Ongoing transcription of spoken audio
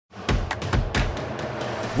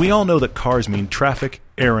We all know that cars mean traffic,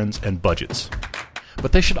 errands, and budgets.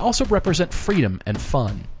 But they should also represent freedom and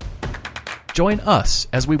fun. Join us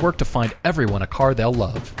as we work to find everyone a car they'll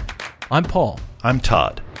love. I'm Paul. I'm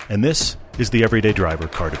Todd, and this is the Everyday Driver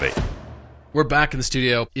Car Debate. We're back in the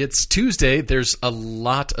studio. It's Tuesday. There's a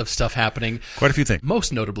lot of stuff happening. Quite a few things.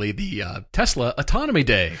 Most notably, the Tesla Autonomy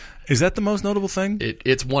Day. Is that the most notable thing?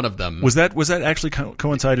 It's one of them. Was that actually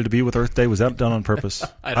coincided to be with Earth Day? Was that done on purpose?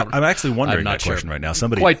 I'm actually wondering that sure. question right now.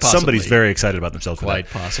 Somebody's very excited about themselves for Quite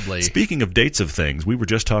that. possibly. Speaking of dates of things, we were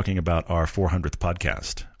just talking about our 400th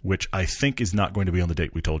podcast, which I think is not going to be on the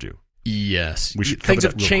date we told you. Yes. We should Things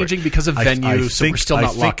are changing because of venue, so we're still not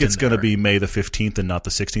locked in. I think it's going to be May the 15th and not the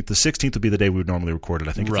 16th. The 16th would be the day we would normally record it.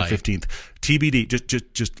 I think it's the 15th.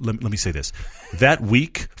 TBD. Just let me say this. That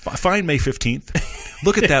week, find May 15th.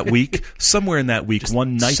 Look at that week. Somewhere in that week,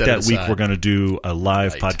 one night that week, we're going to do a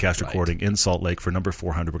live podcast recording in Salt Lake for number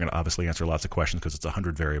 400. We're going to obviously answer lots of questions because it's a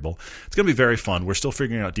 100 variable. It's going to be very fun. We're still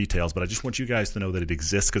figuring out details, but I just want you guys to know that it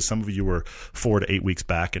exists because some of you were 4 to 8 weeks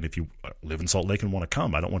back, and if you live in Salt Lake and want to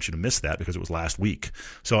come, I don't want you to miss that because it was last week.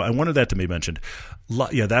 So I wanted that to be mentioned.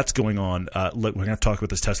 Yeah, that's going on. Look, we're going to talk about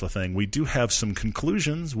this Tesla thing. We do have some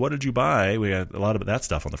conclusions. What did you buy? We had a lot of that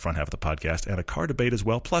stuff on the front half of the podcast and a car debate as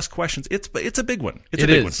well, plus questions. It's a big one. It's a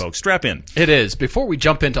big one, folks. Strap in. It is. Before we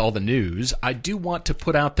jump into all the news, I do want to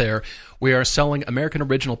put out there we are selling American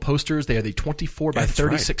Original posters. They are the 24 by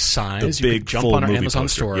 36 size. The big, you can jump full on our movie Amazon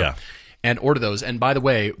poster. store. Yeah. And order those. And by the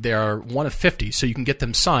way, they are one of 50, so you can get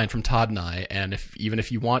them signed from Todd and I. And even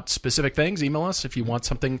if you want specific things, email us if you want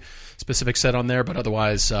something specific said on there. But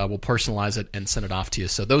otherwise, we'll personalize it and send it off to you.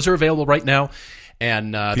 So those are available right now.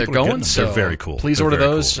 And they're going, so they're very cool. Please order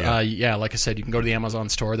those. Cool, yeah. Like I said, you can go to the Amazon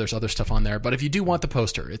store. There's other stuff on there. But if you do want the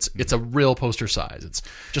poster, it's a real poster size. It's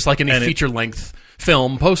just like any feature-length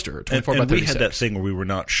film poster, 24 by 36. And we had that thing where we were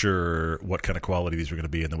not sure what kind of quality these were going to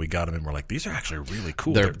be, and then we got them and we're like, these are actually really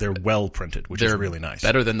cool. They're well printed, which is really nice.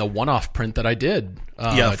 Better than the one-off print that I did. For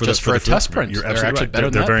a test print. You're they're absolutely actually right. better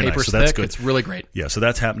than they're that. very Paper's nice. So that's thick. good. It's really great. Yeah, so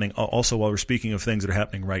that's happening. Also, while we're speaking of things that are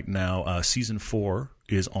happening right now, season 4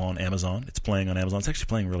 is on Amazon. It's playing on Amazon. It's actually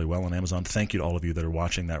playing really well on Amazon. Thank you to all of you that are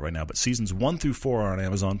watching that right now. But seasons 1 through 4 are on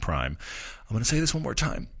Amazon Prime. I'm going to say this one more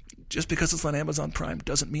time. Just because it's on Amazon Prime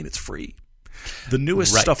doesn't mean it's free. The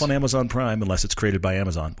newest stuff on Amazon Prime, unless it's created by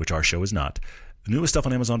Amazon, which our show is not, the newest stuff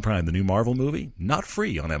on Amazon Prime, the new Marvel movie, not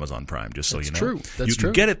free on Amazon Prime, just so you know. That's true. You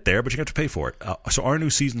can get it there, but you have to pay for it. So our new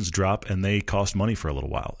seasons drop, and they cost money for a little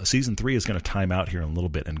while. Season 3 is going to time out here in a little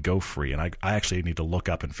bit and go free, and I actually need to look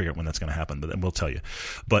up and figure out when that's going to happen, but then we'll tell you.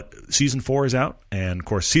 But Season 4 is out, and, of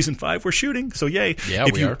course, Season 5 we're shooting, so yay. Yeah,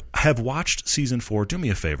 if you have watched Season 4, do me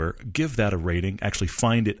a favor, give that a rating. Actually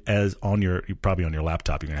find it as probably on your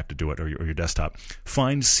laptop. You're going to have to do it, or your desktop.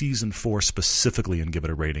 Find Season 4 specifically and give it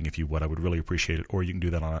a rating if you would. I would really appreciate it, or you can do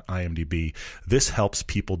that on IMDb. This helps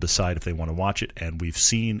people decide if they want to watch it, and we've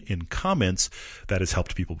seen in comments that has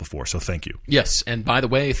helped people before, so thank you. Yes, and by the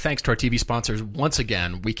way, thanks to our TV sponsors. Once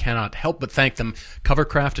again, we cannot help but thank them,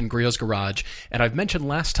 Covercraft and Griot's Garage. And I've mentioned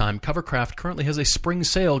last time, Covercraft currently has a spring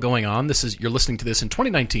sale going on. You're listening to this in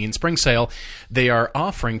 2019, spring sale. They are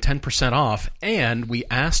offering 10% off, and we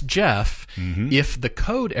asked Jeff if the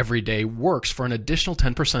code Everyday works for an additional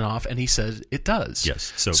 10% off, and he says it does.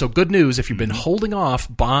 Yes. So good news, if you've been holding off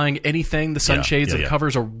buying anything, the sunshades and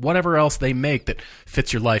covers or whatever else they make that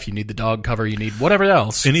fits your life. You need the dog cover, you need whatever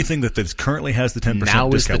else. Anything that currently has the 10%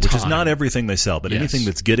 discount, which is not everything they sell, but anything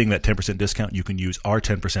that's getting that 10% discount, you can use our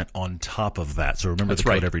 10% on top of that. So remember the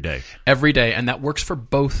code every day. Every day, and that works for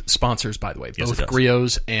both sponsors, by the way, both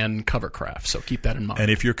Griot's and Covercraft. So keep that in mind.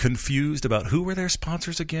 And if you're confused about who were their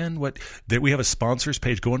sponsors again, we have a sponsors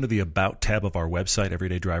page. Go into the About tab of our website,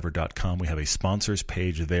 everydaydriver.com. We have a sponsors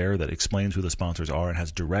page there that explains who the sponsors are and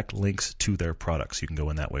has direct links to their products. You can go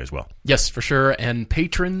in that way as well. Yes, for sure. And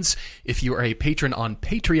patrons, if you are a patron on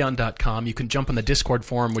patreon.com, you can jump on the Discord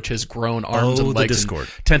forum, which has grown arms and legs and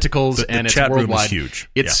tentacles, and it's chat worldwide. Room is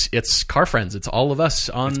huge. It's car friends. It's all of us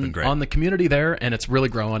on the community there, and it's really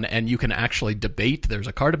growing. And you can actually debate. There's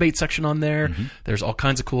a car debate section on there. There's all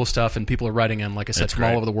kinds of cool stuff, and people are writing in, like I said, from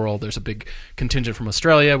all over the world. There's a big contingent from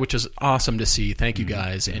Australia, which is awesome to see. Thank you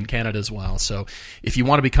guys, and Canada as well. So if you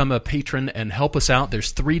want to become a patron and help us out,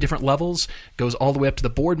 there's 3 different levels. Goes all the way up to the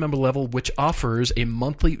board member level, which offers a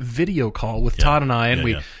monthly video call with Todd and I, and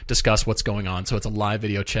we discuss what's going on. So it's a live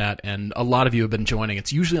video chat, and a lot of you have been joining.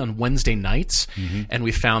 It's usually on Wednesday nights, and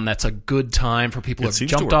we found that's a good time for people who have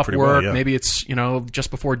jumped off work. Maybe it's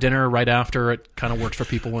just before dinner, right after. It kind of works for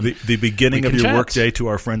people. people. And the beginning of your workday to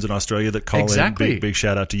our friends in Australia that call in. Big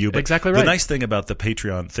shout out to you. But exactly right. The nice thing about the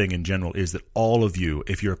Patreon thing in general is that all of you,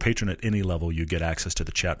 if you're a patron at any level, you get access to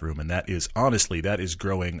the chat room. And that is, honestly, that is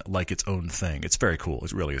growing like its own thing. It's very cool.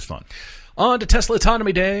 It really is fun. On to Tesla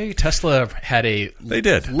Autonomy Day. Tesla had a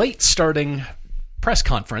late starting press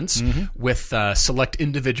conference with select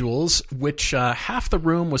individuals, which half the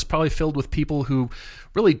room was probably filled with people who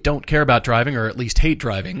really don't care about driving, or at least hate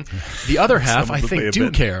driving. The other half, I think,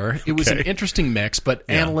 do care. It was an interesting mix, but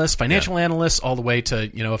analysts, financial analysts, all the way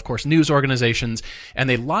to, of course, news organizations, and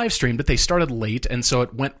they live streamed it. They started late, and so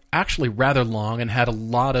it went actually rather long and had a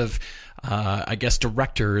lot of I guess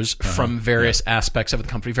directors from various aspects of the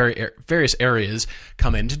company, various areas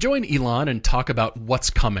come in to join Elon and talk about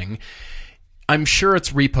what's coming. I'm sure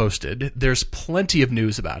it's reposted. There's plenty of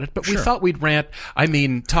news about it, but we thought we'd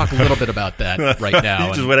talk a little bit about that right now.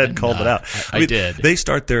 You just went ahead and called it out. I did. They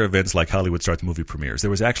start their events like Hollywood starts movie premieres.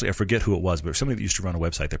 There was actually, I forget who it was, but somebody that used to run a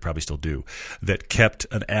website, they probably still do, that kept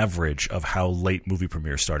an average of how late movie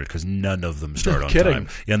premieres started, because none of them start on time.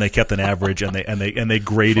 Yeah, and they kept an average, and they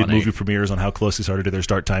graded movie premieres on how close they started to their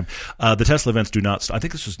start time. The Tesla events do not. I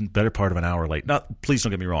think this was the better part of an hour late. Please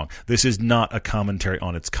don't get me wrong. This is not a commentary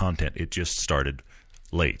on its content. It just started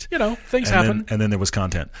late. Things happen. And then there was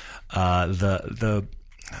content. I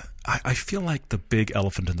feel like the big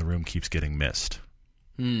elephant in the room keeps getting missed.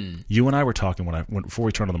 You and I were talking before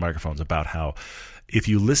we turned on the microphones about how if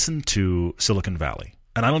you listen to Silicon Valley,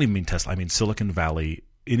 and I don't even mean Tesla, I mean Silicon Valley,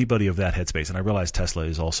 anybody of that headspace, and I realize Tesla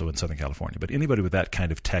is also in Southern California, but anybody with that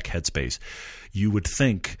kind of tech headspace, you would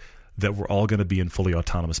think that we're all going to be in fully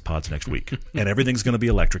autonomous pods next week, and everything's going to be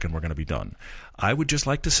electric, and we're going to be done. I would just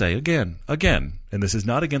like to say again, and this is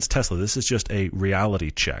not against Tesla, this is just a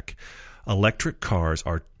reality check. Electric cars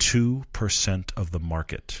are 2% of the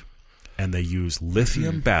market, and they use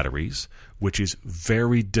lithium batteries, which is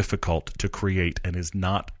very difficult to create and is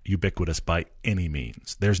not ubiquitous by any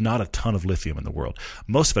means. There's not a ton of lithium in the world.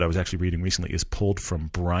 Most of it, I was actually reading recently, is pulled from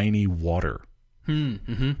briny water.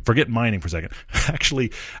 Forget mining for a second.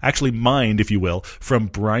 Actually mined, if you will, from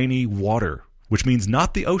briny water, which means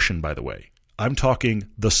not the ocean, by the way. I'm talking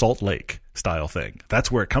the Salt Lake style thing.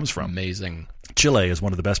 That's where it comes from. Amazing. Chile is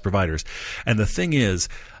one of the best providers. And the thing is,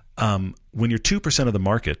 when you're 2% of the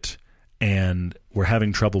market and we're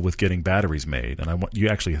having trouble with getting batteries made, and you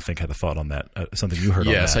actually, I think, had a thought on that, something you heard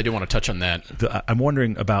on that. Yes, I do want to touch on that. I'm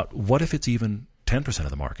wondering about what if it's even 10% of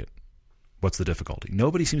the market? What's the difficulty?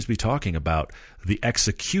 Nobody seems to be talking about the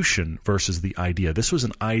execution versus the idea. This was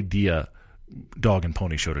an idea dog and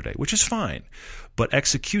pony show today, which is fine. But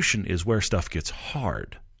execution is where stuff gets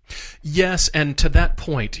hard. Yes, and to that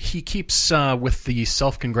point, he keeps with the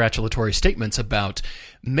self-congratulatory statements about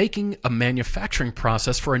making a manufacturing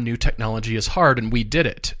process for a new technology is hard, and we did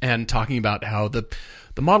it. And talking about how the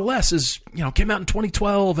Model S came out in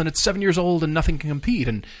 2012, and it's 7 years old, and nothing can compete.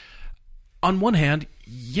 And on one hand,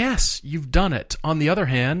 yes, you've done it. On the other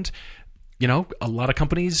hand, a lot of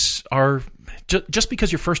companies are just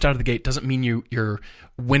because you're first out of the gate doesn't mean you're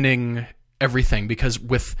winning everything, because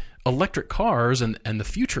with electric cars and the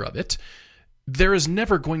future of it, there is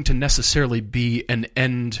never going to necessarily be an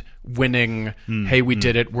end winning, hey, we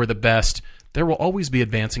did it, we're the best. There will always be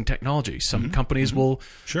advancing technology. Some companies will,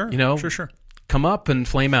 sure. come up and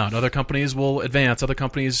flame out. Other companies will advance. Other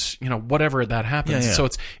companies, whatever that happens. Yeah. So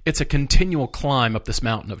it's a continual climb up this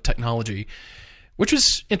mountain of technology, which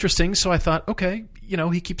is interesting. So I thought, okay,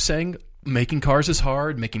 he keeps saying making cars is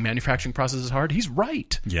hard, making manufacturing processes is hard. He's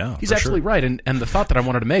right. Yeah, he's absolutely right. And the thought that I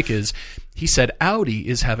wanted to make is, he said Audi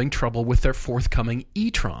is having trouble with their forthcoming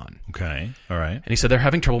e-tron. Okay, all right. And he said they're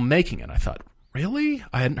having trouble making it. I thought, really?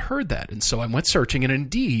 I hadn't heard that. And so I went searching, and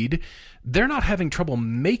indeed, they're not having trouble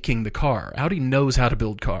making the car. Audi knows how to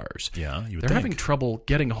build cars. Yeah, you would They're think. having trouble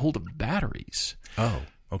getting a hold of batteries. Oh,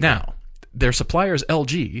 okay. Now, their suppliers,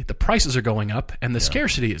 LG, the prices are going up, and the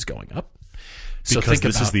scarcity is going up. Because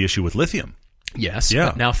this is the issue with lithium. Yes. Yeah.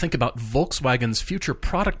 But now think about Volkswagen's future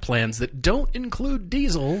product plans that don't include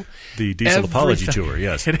diesel. The diesel apology tour,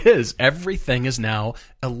 yes. It is. Everything is now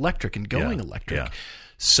electric and going electric. Yeah.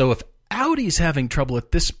 So if Audi's having trouble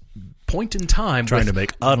at this point in time trying to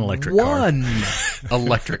make an electric car. One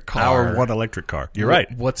electric car. Our one electric car. You're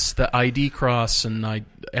right. What's the ID Cross and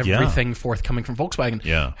everything forthcoming from Volkswagen?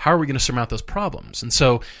 Yeah. How are we going to surmount those problems? And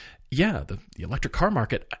so, the electric car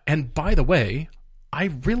market. And by the way, I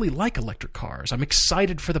really like electric cars. I'm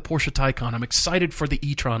excited for the Porsche Taycan. I'm excited for the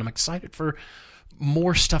e-tron. I'm excited for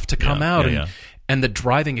more stuff to come out and the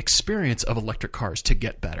driving experience of electric cars to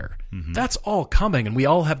get better. That's all coming, and we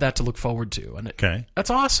all have that to look forward to. And that's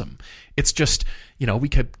awesome. It's just, we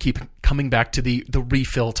could keep coming back to the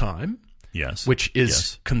refill time. Yes. which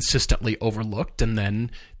is consistently overlooked, and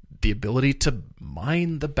then the ability to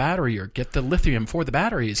mine the battery or get the lithium for the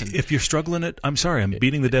batteries. And if you're struggling I'm sorry, I'm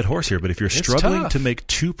beating the dead horse here, but if you're struggling to make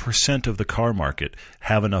 2% of the car market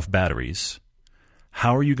have enough batteries,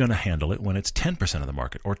 how are you going to handle it when it's 10% of the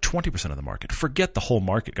market or 20% of the market? Forget the whole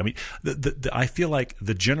market. I mean, I feel like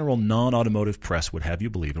the general non-automotive press would have you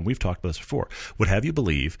believe, and we've talked about this before, would have you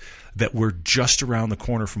believe that we're just around the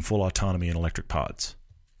corner from full autonomy and electric pods.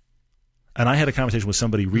 And I had a conversation with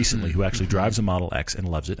somebody recently who actually drives a Model X and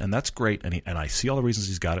loves it, and that's great. And I see all the reasons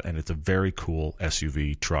he's got it, and it's a very cool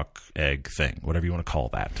SUV, truck, egg thing, whatever you want to call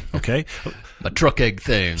that. Okay, a truck egg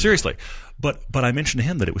thing. Seriously, but I mentioned to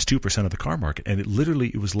him that it was 2% of the car market, and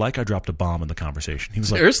it was like I dropped a bomb in the conversation. He was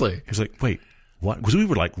seriously. He was like, wait. What? Because we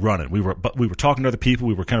were like running. We were talking to other people.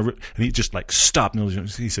 We were kind of, and he just like stopped. And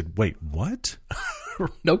he said, "Wait, what?"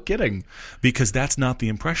 No kidding. Because that's not the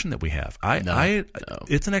impression that we have.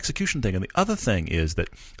 It's an execution thing. And the other thing is that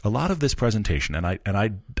a lot of this presentation, and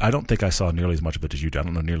I don't think I saw nearly as much of it as you do. I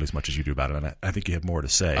don't know nearly as much as you do about it, and I think you have more to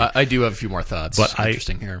say. I do have a few more thoughts. But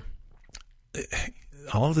interesting here.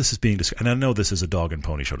 All of this is being discussed, and I know this is a dog and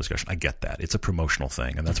pony show discussion. I get that. It's a promotional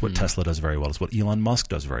thing, and that's what Tesla does very well. It's what Elon Musk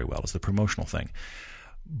does very well. It's the promotional thing.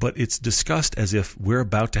 But it's discussed as if we're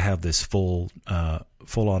about to have this full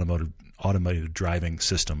automated driving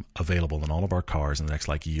system available in all of our cars in the next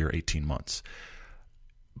year, 18 months.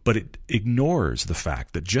 But it ignores the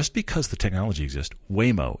fact that just because the technology exists,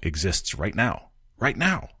 Waymo exists right now. Right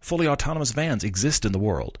now. Fully autonomous vans exist in the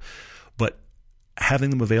world. But having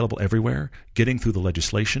them available everywhere, getting through the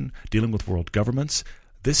legislation, dealing with world governments,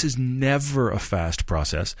 this is never a fast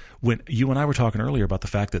process. When you and I were talking earlier about the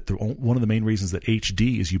fact that one of the main reasons that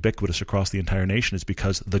HD is ubiquitous across the entire nation is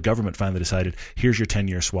because the government finally decided, here's your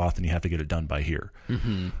 10-year swath and you have to get it done by here.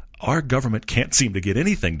 Mm-hmm. Our government can't seem to get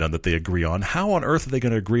anything done that they agree on. How on earth are they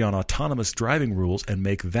going to agree on autonomous driving rules and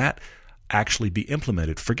make that actually be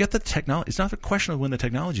implemented? Forget the technology. It's not a question of when the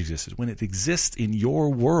technology exists. It's when it exists in your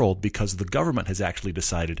world because the government has actually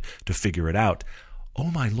decided to figure it out. Oh,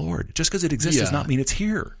 my Lord. Just because it exists does not mean it's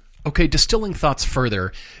here. Okay, distilling thoughts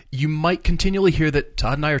further, you might continually hear that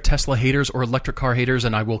Todd and I are Tesla haters or electric car haters,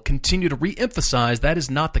 and I will continue to reemphasize that is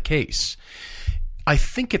not the case. I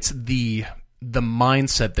think it's the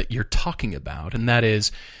mindset that you're talking about, and that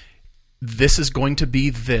is, this is going to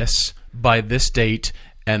be this by this date,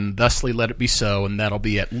 and thusly let it be so, and that'll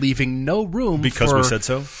be it, leaving no room because we said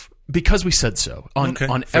so? Because we said so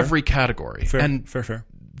on every category. Fair.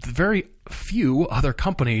 Very few other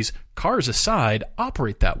companies, cars aside,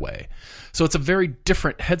 operate that way. So it's a very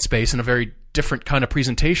different headspace and a very different kind of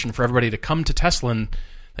presentation for everybody to come to Tesla and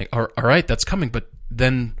think, all right, that's coming, but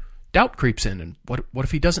then doubt creeps in. And what if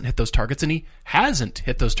he doesn't hit those targets? And he hasn't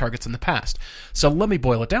hit those targets in the past. So let me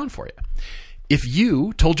boil it down for you. If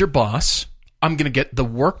you told your boss, I'm going to get the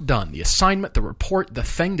work done, the assignment, the report, the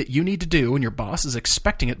thing that you need to do, and your boss is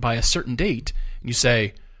expecting it by a certain date, and you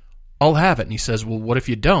say, I'll have it. And he says, well, what if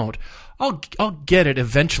you don't? I'll get it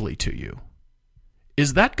eventually to you.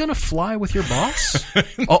 Is that going to fly with your boss?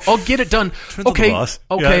 I'll get it done. Okay,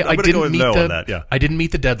 yeah, I didn't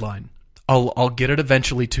meet the deadline. I'll get it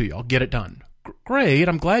eventually to you. I'll get it done. Great,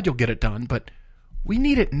 I'm glad you'll get it done, but we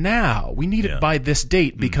need it now. We need it by this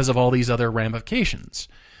date because of all these other ramifications.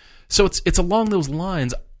 So it's along those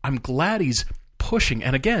lines. I'm glad he's pushing.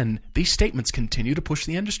 And again, these statements continue to push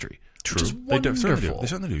the industry. True. Which is wonderful. They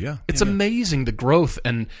certainly do, yeah. It's amazing the growth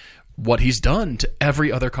and what he's done to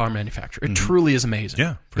every other car manufacturer. It truly is amazing.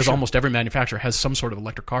 Yeah, because almost every manufacturer has some sort of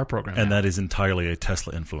electric car program. And now. that is entirely a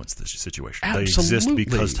Tesla-influenced situation. Absolutely. They exist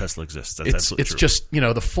because Tesla exists. That's absolutely true. It's just,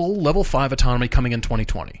 the full level 5 autonomy coming in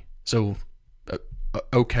 2020. So,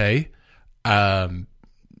 okay.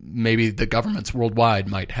 Maybe the governments worldwide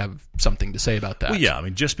might have something to say about that. Well, yeah. I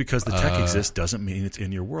mean, just because the tech exists doesn't mean it's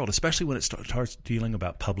in your world, especially when it starts dealing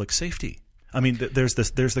about public safety. I mean, there's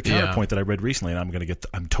the counterpoint that I read recently, and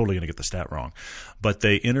I'm totally going to get the stat wrong, but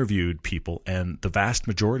they interviewed people, and the vast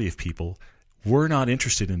majority of people were not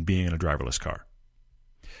interested in being in a driverless car.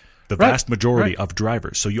 The vast majority of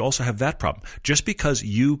drivers. So you also have that problem. Just because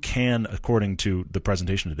you can, according to the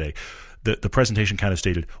presentation today, the presentation kind of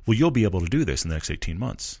stated, well, you'll be able to do this in the next 18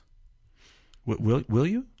 months. Will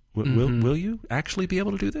you? Will you actually be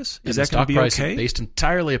able to do this? Is that going to be okay? Based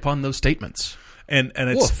entirely upon those statements. And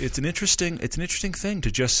it's an interesting thing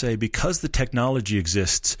to just say, because the technology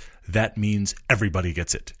exists, that means everybody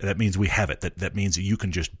gets it. That means we have it. That means that you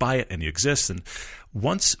can just buy it and it exists. And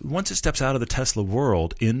once it steps out of the Tesla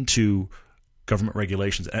world into government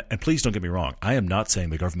regulations. And please don't get me wrong. I am not saying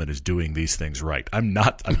the government is doing these things right. I'm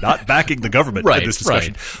not backing the government in this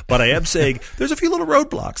discussion. Right. But I am saying there's a few little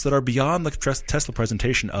roadblocks that are beyond the Tesla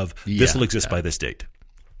presentation of this will exist by this date.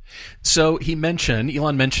 So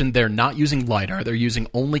Elon mentioned they're not using LiDAR. They're using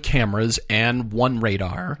only cameras and one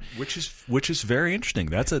radar. Which is very interesting.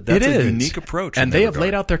 That's a unique approach. And they have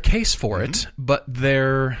laid out their case for it, but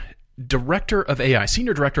their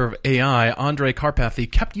senior director of AI, Andrej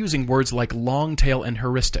Karpathy, kept using words like long tail and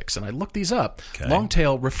heuristics. And I looked these up. Okay. Long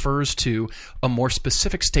tail refers to a more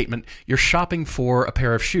specific statement. You're shopping for a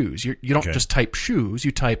pair of shoes. You don't just type shoes.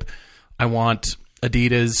 You type, I want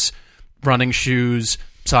Adidas running shoes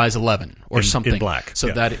size 11 or something. In black. So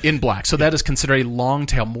that is considered a long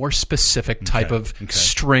tail, more specific type of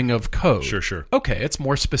string of code. Sure. Okay, it's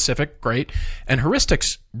more specific. Great. And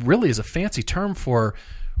heuristics really is a fancy term for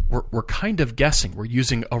we're kind of guessing. We're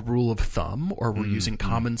using a rule of thumb, or we're using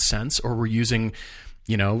common sense, or we're using,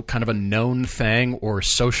 kind of a known thing or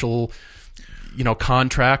social,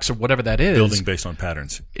 contracts or whatever that is. Building based on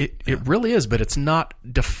patterns. It really is, but it's not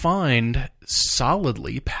defined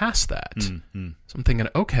solidly past that. So I'm thinking,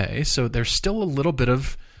 okay, so there's still a little bit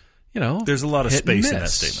of, there's a lot of space in that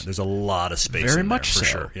statement. There's a lot of space very in much there, for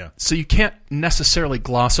so. sure. Yeah. So you can't necessarily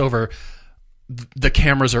gloss over the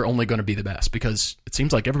cameras are only going to be the best, because it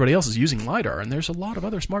seems like everybody else is using LiDAR, and there's a lot of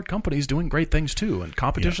other smart companies doing great things too, and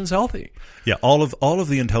competition's healthy. Yeah, all of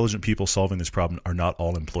the intelligent people solving this problem are not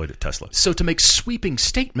all employed at Tesla. So to make sweeping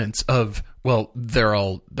statements of, well, they're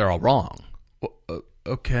all wrong. Well,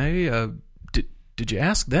 okay, did you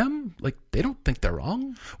ask them? Like, they don't think they're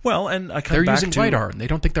wrong. Well, and they're using LiDAR, and they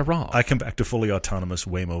don't think they're wrong. I come back to fully autonomous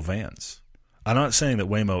Waymo vans. I'm not saying that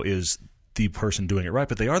Waymo is the person doing it right,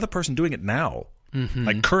 but they are the person doing it now,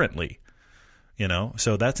 like currently,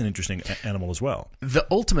 so that's an interesting animal as well. The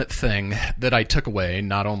ultimate thing that I took away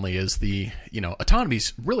not only is the,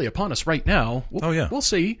 autonomy's really upon us right now. We'll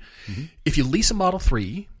see. If you lease a Model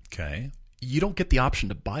 3, you don't get the option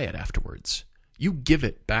to buy it afterwards. You give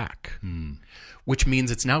it back, which means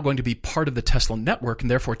it's now going to be part of the Tesla network and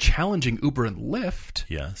therefore challenging Uber and Lyft.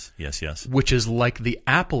 Yes. Which is like the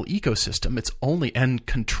Apple ecosystem. It's only, and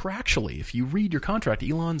contractually, if you read your contract,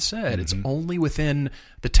 Elon said it's only within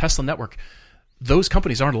the Tesla network. Those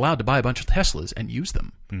companies aren't allowed to buy a bunch of Teslas and use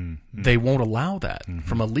them. They won't allow that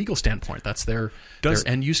from a legal standpoint. That's their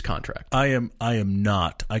end-use contract. I'm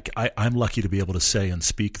not. I'm lucky to be able to say and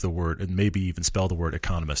speak the word and maybe even spell the word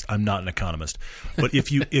economist. I'm not an economist. But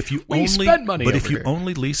if you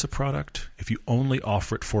only lease a product, if you only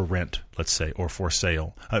offer it for rent, let's say, or for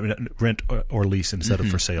sale, rent or lease instead of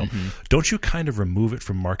for sale, don't you kind of remove it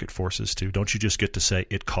from market forces too? Don't you just get to say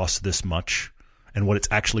it costs this much? And what it's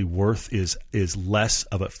actually worth is less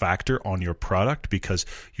of a factor on your product, because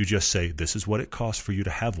you just say, this is what it costs for you to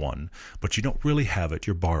have one, but you don't really have it.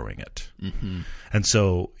 You're borrowing it. And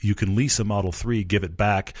so you can lease a Model 3, give it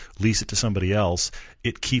back, lease it to somebody else.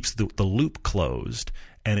 It keeps the loop closed,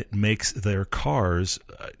 and it makes their cars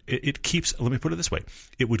it keeps, let me put it this way,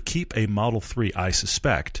 it would keep a Model 3, I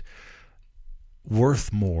suspect,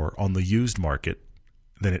 worth more on the used market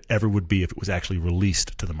than it ever would be if it was actually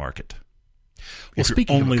released to the market. Well,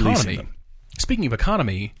 speaking of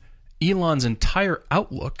economy, Elon's entire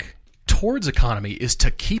outlook towards economy is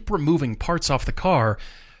to keep removing parts off the car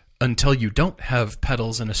until you don't have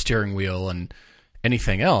pedals and a steering wheel and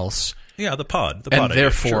anything else. Yeah, the pod. And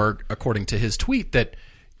therefore, according to his tweet, that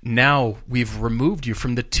now we've removed you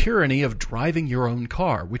from the tyranny of driving your own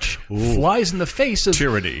car, which flies in the face of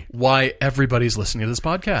tyranny. Why everybody's listening to this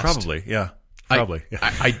podcast. Probably, yeah. Probably.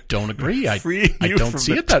 I don't agree. I don't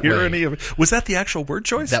see it that way. Was that the actual word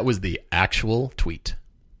choice? That was the actual tweet.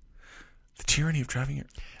 The tyranny of driving your...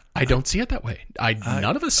 I don't see it that way.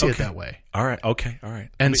 None of us see it that way. All right. Okay. All right.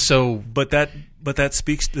 And but that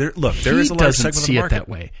speaks... Look, there is a large segment of the market. He doesn't see it that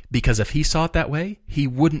way. Because if he saw it that way, he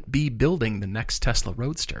wouldn't be building the next Tesla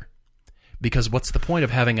Roadster. Because what's the point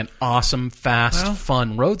of having an awesome, fast,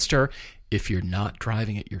 fun Roadster if you're not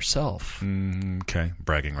driving it yourself? Okay.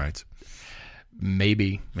 Bragging rights.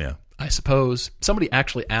 Maybe. Yeah. I suppose. Somebody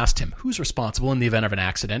actually asked him, who's responsible in the event of an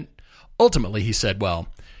accident? Ultimately, he said, well,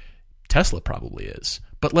 Tesla probably is,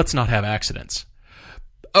 but let's not have accidents.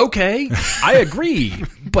 Okay, I agree,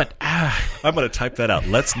 but... I'm going to type that out.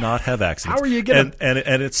 Let's not have accidents. How are you going to...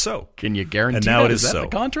 And it's so. Can you guarantee and now that? It is that so. The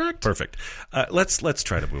contract? Perfect. Let's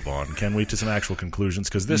try to move on, can we, to some actual conclusions,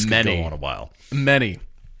 because this could go on a while. Many.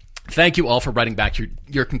 Thank you all for writing back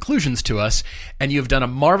your conclusions to us, and you've done a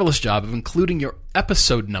marvelous job of including your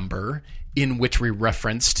episode number in which we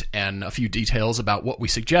referenced and a few details about what we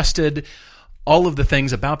suggested. all of the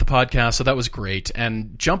things about the podcast, so that was great.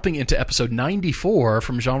 And jumping into episode 94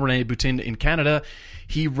 from Jean-René Boutin in Canada,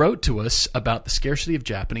 he wrote to us about the scarcity of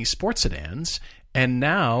Japanese sports sedans, and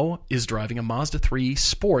now is driving a Mazda 3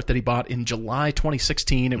 Sport that he bought in July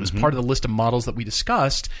 2016. It was part of the list of models that we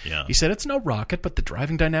discussed. Yeah. He said it's no rocket, but the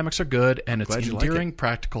driving dynamics are good, and it's endearing,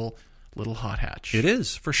 practical little hot hatch. It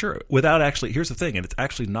is, for sure. Without actually, here's the thing, and it's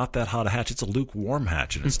actually not that hot a hatch. It's a lukewarm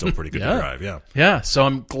hatch, and it's still pretty good to drive. Yeah, so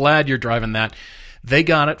I'm glad you're driving that. They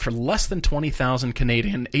got it for less than 20,000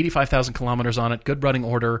 Canadian, 85,000 kilometers on it, good running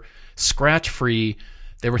order, scratch-free.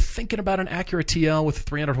 They were thinking about an Acura TL with a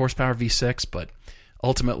 300 horsepower V6, but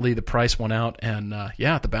ultimately the price went out, and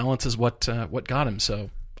the balance is what got him. So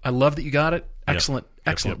I love that you got it. Excellent.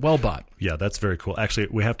 Well bought. Yeah, that's very cool. Actually,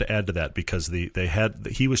 we have to add to that because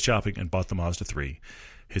he was shopping and bought the Mazda 3.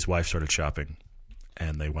 His wife started shopping,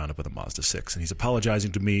 and they wound up with a Mazda 6. And he's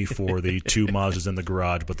apologizing to me for the 2 Mazdas in the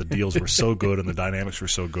garage, but the deals were so good and the dynamics were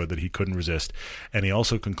so good that he couldn't resist. And he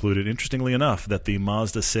also concluded, interestingly enough, that the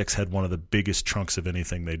Mazda 6 had one of the biggest trunks of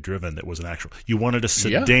anything they'd driven that was an actual. You wanted a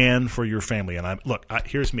sedan for your family. And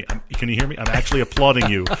here's me. Can you hear me? I'm actually applauding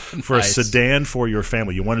you for a sedan for your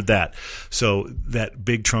family. You wanted that. So that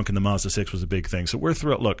big trunk in the Mazda 6 was a big thing. So we're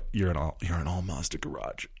thrilled. Look, you're an all Mazda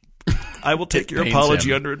garage. I will take your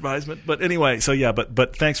apology under advisement. But anyway, so yeah,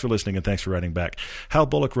 but thanks for listening and thanks for writing back. Hal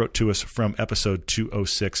Bullock wrote to us from episode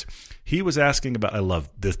 206. He was asking about, I love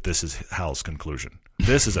this. This is Hal's conclusion.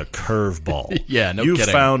 This is a curveball. Yeah, no kidding. You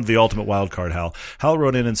found the ultimate wild card, Hal. Hal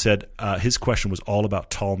wrote in and said his question was all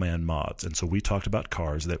about tall man mods. And so we talked about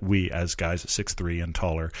cars that we, as guys at 6'3" and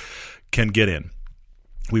taller, can get in.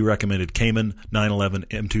 We recommended Cayman, 911,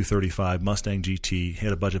 M235, Mustang GT. He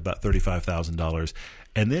had a budget of about $35,000.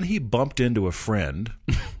 And then he bumped into a friend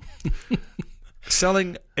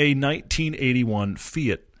selling a 1981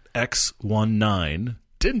 Fiat X19.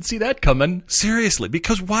 Didn't see that coming. Seriously,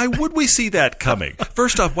 because why would we see that coming?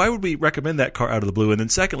 First off, why would we recommend that car out of the blue? And then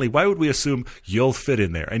secondly, why would we assume you'll fit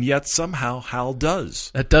in there? And yet somehow Hal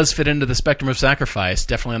does. That does fit into the spectrum of sacrifice,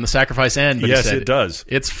 definitely on the sacrifice end. But yes, it does.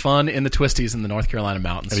 It's fun in the twisties in the North Carolina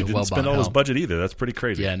mountains. And he didn't spend all his budget either. That's pretty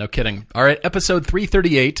crazy. Yeah, no kidding. All right, episode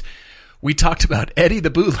 338. We talked about Eddie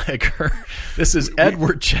the bootlegger. This is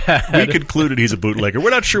Edward Chad. We concluded he's a bootlegger.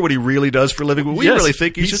 We're not sure what he really does for a living, but we really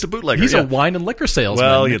think he's just a bootlegger. He's a wine and liquor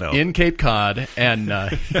salesman in Cape Cod. And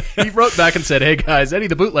he wrote back and said, hey, guys, Eddie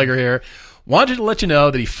the bootlegger here. Wanted to let you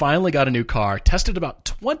know that he finally got a new car. Tested about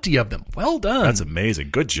 20 of them. Well done. That's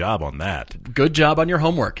amazing. Good job on that. Good job on your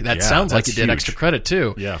homework. That sounds like you did extra credit,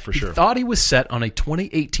 too. Yeah, for sure. He thought he was set on a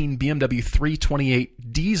 2018 BMW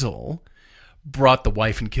 328 diesel. Brought the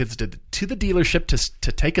wife and kids to the dealership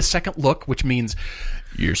to take a second look, which means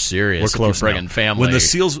you're serious. We're close if you're bringing family. When the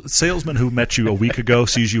salesman who met you a week ago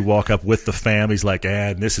sees you walk up with the fam, he's like,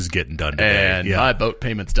 this is getting done today. And my boat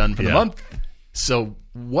payment's done for the month. So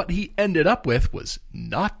what he ended up with was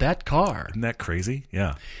not that car. Isn't that crazy?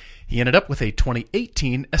 Yeah. He ended up with a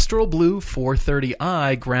 2018 Estoril Blue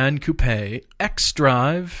 430i Grand Coupe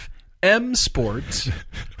X-Drive M Sport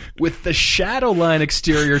with the Shadowline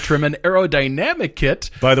exterior trim and aerodynamic kit.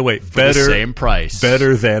 By the way, the same price.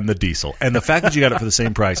 Better than the diesel. And the fact that you got it for the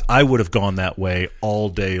same price, I would have gone that way all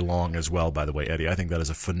day long as well, by the way, Eddie. I think that is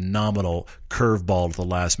a phenomenal curveball at the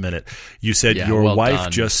last minute. You said your wife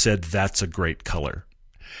just said that's a great color.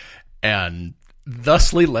 And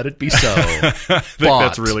thusly let it be so. I think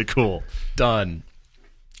that's really cool. Done.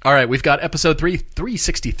 All right, we've got episode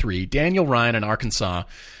 363, Daniel Ryan in Arkansas.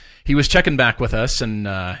 He was checking back with us and,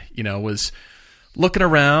 was looking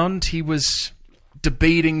around. He was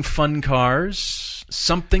debating fun cars,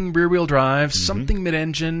 something rear-wheel drive, something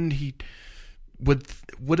mid-engine. He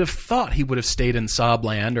would have thought he would have stayed in Saab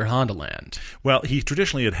land or Honda land. Well, he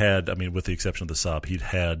traditionally had, with the exception of the Saab, he'd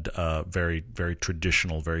had very, very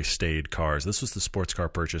traditional, very staid cars. This was the sports car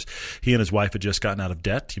purchase. He and his wife had just gotten out of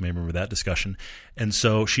debt. You may remember that discussion. And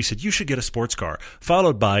so she said, you should get a sports car,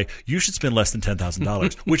 followed by, you should spend less than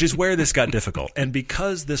 $10,000, which is where this got difficult. And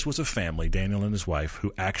because this was a family, Daniel and his wife,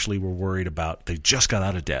 who actually were worried about, they just got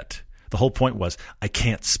out of debt. The whole point was, I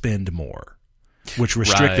can't spend more. Which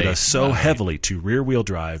restricted us so heavily to rear-wheel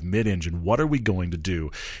drive, mid-engine. What are we going to do?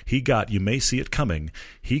 He got, you may see it coming,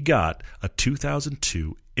 he got a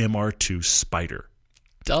 2002 MR2 Spider.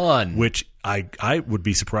 Done. Which I would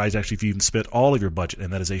be surprised, actually, if you even spent all of your budget,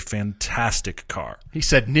 and that is a fantastic car. He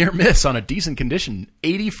said near miss on a decent condition,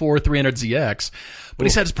 84 300ZX, but he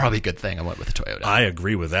said it's probably a good thing I went with the Toyota. I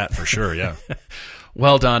agree with that for sure, yeah.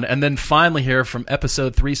 Well done. And then finally here from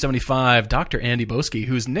episode 375, Dr. Andy Boski,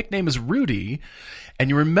 whose nickname is Rudy. And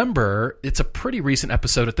you remember, it's a pretty recent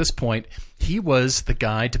episode at this point. He was the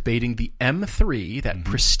guy debating the M3, that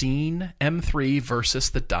pristine M3 versus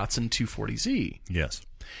the Datsun 240Z. Yes.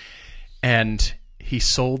 And he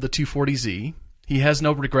sold the 240Z. He has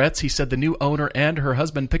no regrets. He said the new owner and her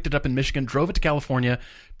husband picked it up in Michigan, drove it to California,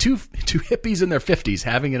 two hippies in their 50s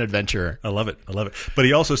having an adventure. I love it. But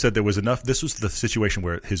he also said there was enough. This was the situation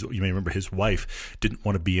where you may remember his wife didn't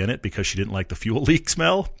want to be in it because she didn't like the fuel leak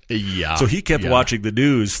smell. Yeah. So he kept watching the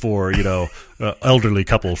news for, elderly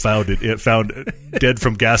couple found dead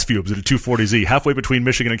from gas fumes in a 240Z halfway between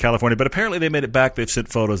Michigan and California. But apparently they made it back. They've sent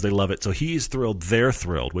photos. They love it. So he's thrilled. They're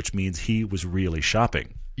thrilled, which means he was really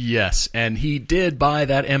shopping. Yes, and he did buy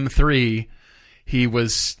that M3. He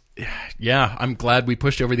was, I'm glad we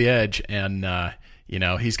pushed over the edge. And,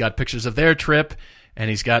 he's got pictures of their trip, and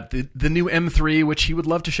he's got the new M3, which he would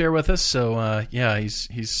love to share with us. So, he's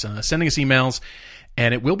sending us emails.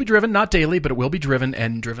 And it will be driven, not daily, but it will be driven,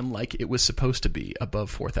 and driven like it was supposed to be, above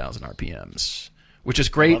 4,000 RPMs. Which is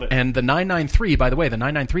great. And the 993, by the way, the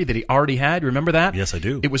 993 that he already had, remember that? Yes, I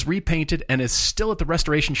do. It was repainted and is still at the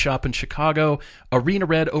restoration shop in Chicago. Arena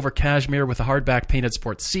red over cashmere with the hardback painted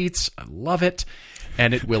sports seats. I love it.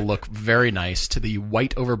 And it will look very nice to the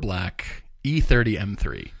white over black E30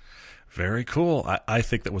 M3. Very cool. I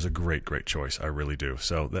think that was a great, great choice. I really do.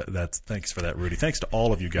 So thanks for that, Rudy. Thanks to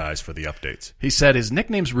all of you guys for the updates. He said his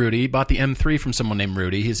nickname's Rudy, bought the M3 from someone named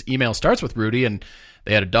Rudy. His email starts with Rudy, and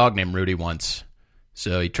they had a dog named Rudy once.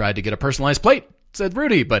 So he tried to get a personalized plate, said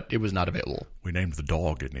Rudy, but it was not available. We named the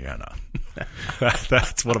dog Indiana.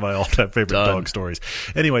 That's one of my all-time favorite dog stories.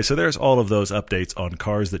 Anyway, so there's all of those updates on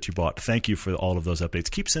cars that you bought. Thank you for all of those updates.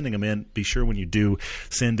 Keep sending them in. Be sure when you do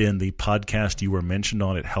send in the podcast you were mentioned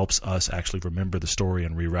on. It helps us actually remember the story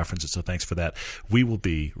and re-reference it, so thanks for that. We will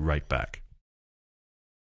be right back.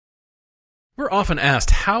 We're often asked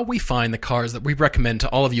how we find the cars that we recommend to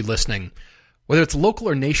all of you listening. Whether it's local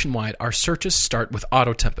or nationwide, our searches start with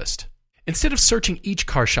Auto Tempest. Instead of searching each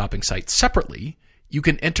car shopping site separately, you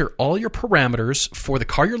can enter all your parameters for the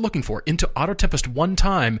car you're looking for into Auto Tempest one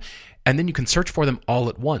time, and then you can search for them all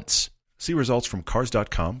at once. See results from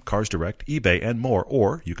Cars.com, Cars Direct, eBay, and more,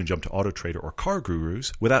 or you can jump to AutoTrader or Car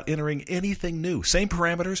Gurus without entering anything new. Same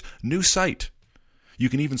parameters, new site. You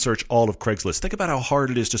can even search all of Craigslist. Think about how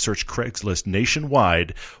hard it is to search Craigslist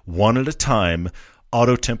nationwide, one at a time.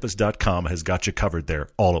 Autotempest.com has got you covered there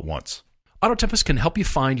all at once. Auto Tempest can help you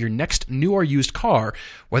find your next new or used car,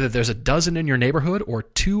 whether there's a dozen in your neighborhood or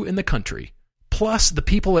 2 in the country. Plus, the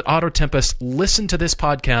people at Auto Tempest listen to this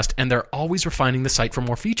podcast, and they're always refining the site for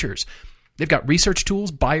more features. They've got research tools,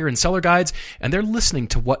 buyer and seller guides, and they're listening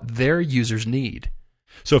to what their users need.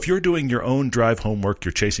 So if you're doing your own drive homework,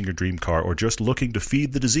 you're chasing your dream car, or just looking to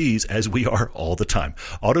feed the disease, as we are all the time,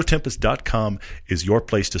 Autotempest.com is your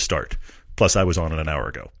place to start. Plus, I was on it an hour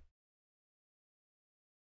ago.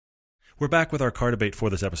 We're back with our car debate for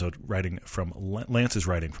this episode. Lance is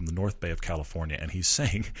writing from the North Bay of California, and he's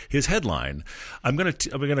saying his headline. I'm going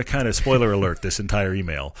to kind of spoiler alert this entire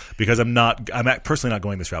email because I'm personally not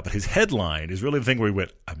going this route. But his headline is really the thing where he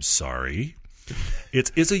went, "I'm sorry."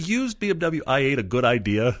 Is a used BMW i8 a good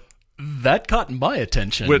idea? That caught my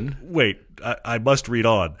attention. Wait, I must read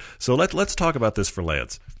on. So let's talk about this for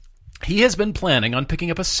Lance. He has been planning on picking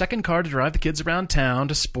up a second car to drive the kids around town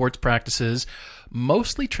to sports practices,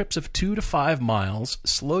 mostly trips of 2 to 5 miles,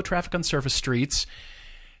 slow traffic on surface streets.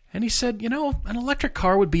 And he said, an electric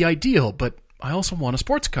car would be ideal, but I also want a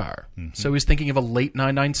sports car. Mm-hmm. So he's thinking of a late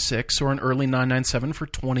 996 or an early 997 for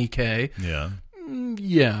 $20K. Yeah.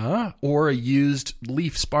 Yeah. Or a used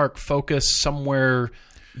Leaf Spark Focus somewhere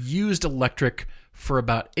used electric for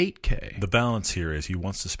about $8K. The balance here is he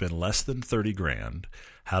wants to spend less than $30,000.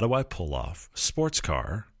 How do I pull off sports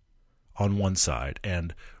car on one side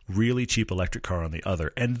and really cheap electric car on the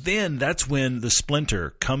other? And then that's when the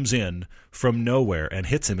Splinter comes in from nowhere and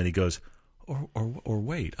hits him, and he goes, or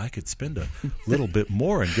wait, I could spend a little bit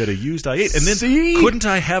more and get a used i8. And then couldn't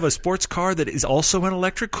I have a sports car that is also an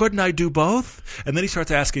electric? Couldn't I do both? And then he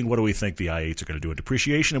starts asking, what do we think the i8s are going to do in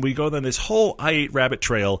depreciation? And we go down this whole i8 rabbit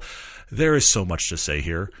trail. There is so much to say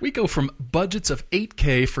here. We go from budgets of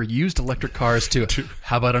 $8K for used electric cars to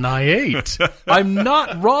how about an i8? I'm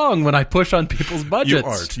not wrong when I push on people's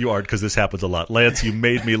budgets. You aren't, because this happens a lot. Lance, you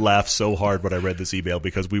made me laugh so hard when I read this email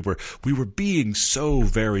because we were being so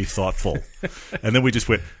very thoughtful. And then we just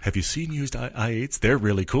went, have you seen used i8s? They're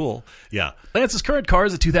really cool. Yeah. Lance's current car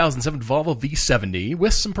is a 2007 Volvo V70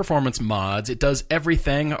 with some performance mods. It does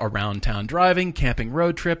everything around town driving, camping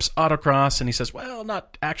road trips, autocross, and he says, well,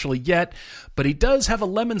 not actually yet. yet, but he does have a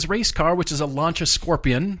Lemons race car, which is a Lancia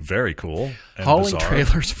Scorpion. Very cool. And hauling bizarre.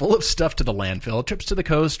 trailers full of stuff to the landfill, trips to the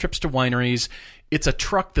coast, trips to wineries. It's a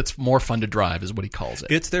truck that's more fun to drive, is what he calls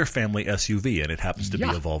it. It's their family SUV, and it happens to be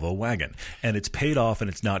a Volvo wagon. And it's paid off, and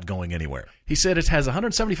it's not going anywhere. He said it has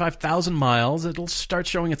 175,000 miles. It'll start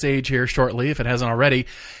showing its age here shortly, if it hasn't already.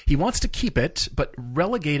 He wants to keep it, but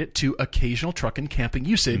relegate it to occasional truck and camping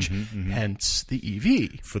usage, hence the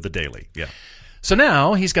EV. For the daily, yeah. So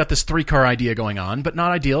now he's got this 3-car idea going on, but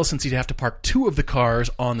not ideal since he'd have to park 2 of the cars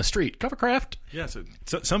on the street. Covercraft? Yeah, so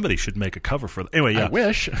somebody should make a cover for that. Anyway, yeah. I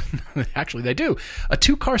wish. Actually, they do. A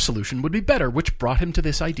 2-car solution would be better, which brought him to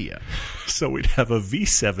this idea. So we'd have a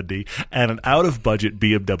V70 and an out-of-budget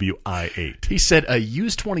BMW i8. He said a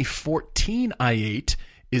used 2014 i8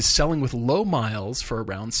 is selling with low miles for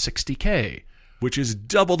around $60K. Which is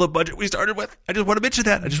double the budget we started with. I just want to mention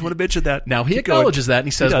that. Now, he acknowledges that, and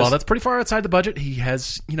he says, well, that's pretty far outside the budget. He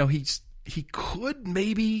has, he could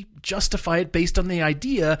maybe justify it based on the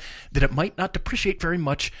idea that it might not depreciate very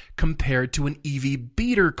much compared to an EV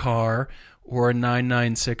beater car or a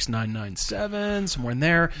 996, 997, somewhere in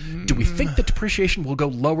there. Do we think the depreciation will go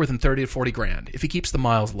lower than 30 to 40 grand if he keeps the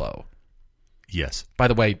miles low? Yes. By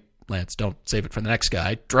the way, Lance, don't save it for the next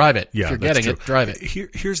guy. Drive it. Yeah, if you're getting it, drive it.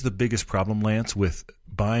 Here's the biggest problem, Lance, with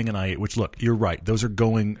buying an i8, which, look, you're right. Those are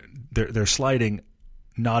they're sliding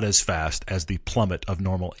not as fast as the plummet of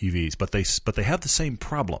normal EVs, but they have the same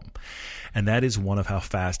problem. And that is one of how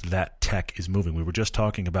fast that tech is moving. We were just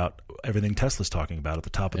talking about everything Tesla's talking about at the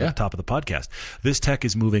top of the podcast. This tech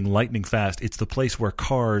is moving lightning fast. It's the place where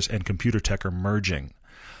cars and computer tech are merging.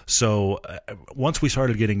 So once we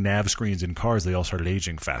started getting nav screens in cars, they all started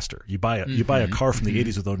aging faster. You buy a car from the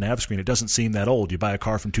 80s with a nav screen, it doesn't seem that old. You buy a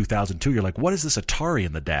car from 2002, you're like, what is this Atari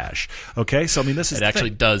in the dash? Okay, so I mean, this is it actually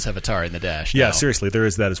does have Atari in the dash. Yeah, now. Seriously, there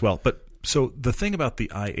is that as well. But so the thing about the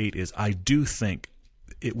i8 is, I do think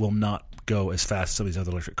it will not go as fast as some of these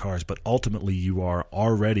other electric cars, but ultimately you are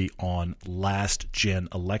already on last gen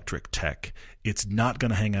electric tech. It's not going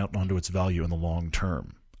to hang out onto its value in the long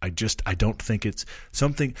term. I don't think it's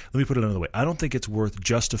something. Let me put it another way. I don't think it's worth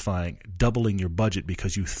justifying doubling your budget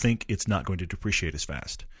because you think it's not going to depreciate as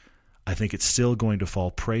fast. I think it's still going to fall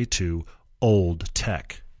prey to old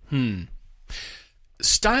tech.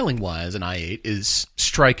 Styling-wise, an i8 is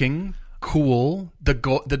striking, cool. The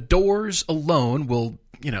doors alone will,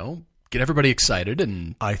 get everybody excited.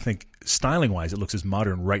 And I think styling-wise, it looks as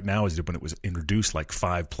modern right now as it did when it was introduced like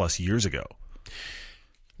 5+ years ago.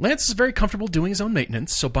 Lance is very comfortable doing his own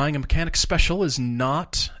maintenance, so buying a mechanic special is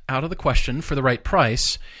not out of the question for the right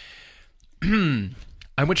price. I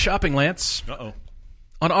went shopping, Lance. Uh-oh.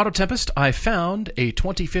 On Auto Tempest, I found a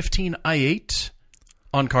 2015 i8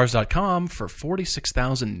 on Cars.com for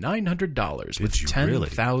 $46,900 with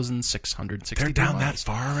 10,660. They're down that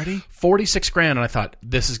far already? $46,000, and I thought,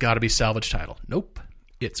 this has got to be salvage title. Nope.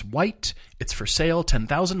 It's white. It's for sale.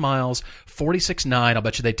 10,000 miles. $46,900. I'll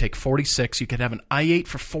bet you they'd take $46,000. You could have an i8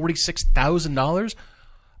 for $46,000.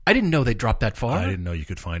 I didn't know they dropped that far. I didn't know you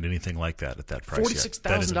could find anything like that at that price.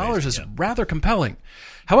 $46,000 is rather compelling.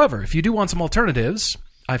 However, if you do want some alternatives,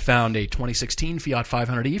 I found a 2016 Fiat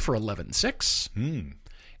 500e for $11,600.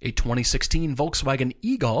 A 2016 Volkswagen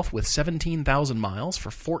e-Golf with 17,000 miles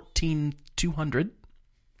for $14,200.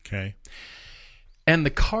 Okay. And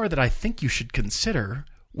the car that I think you should consider,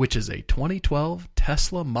 which is a 2012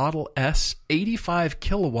 Tesla Model S 85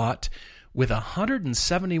 kilowatt with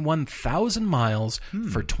 171,000 miles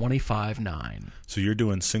for $25,900. So you're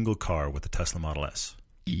doing single car with the Tesla Model S?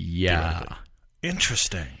 Yeah.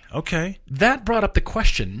 Interesting. Okay. That brought up the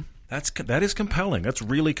question. That is compelling. That's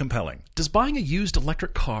really compelling. Does buying a used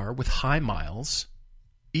electric car with high miles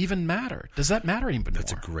even matter? Does that matter anymore?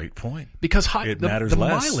 That's a great point. Because it matters the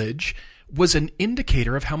less. mileage was an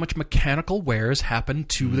indicator of how much mechanical wears happen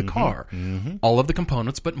to the car. All of the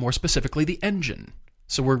components, but more specifically the engine.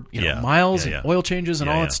 So we're miles and oil changes and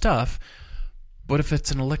all that stuff. But if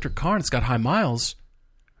it's an electric car and it's got high miles,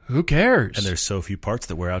 who cares? And there's so few parts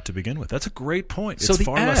that wear out to begin with. That's a great point. So it's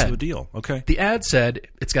far less of a deal. Okay. The ad said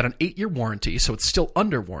it's got an 8-year warranty, so it's still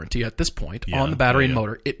under warranty at this point on the battery and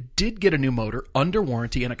motor. It did get a new motor under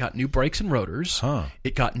warranty, and it got new brakes and rotors.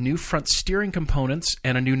 It got new front steering components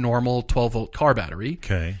and a new normal 12-volt car battery.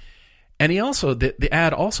 Okay. And he also the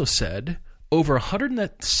ad also said over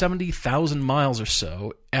 170,000 miles or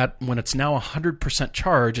so, when it's now 100%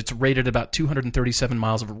 charge, it's rated about 237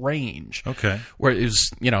 miles of range. Okay. Where it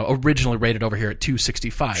was, originally rated over here at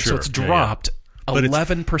 265. Sure. So it's dropped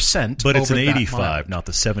 11%. But it's over an that 85, mile. not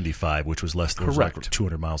the 75, which was less than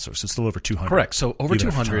 200 miles. So it's still over 200. Correct. So over Even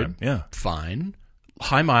 200, yeah. fine.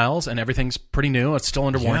 high miles and everything's pretty new. It's still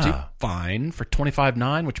under warranty. Fine for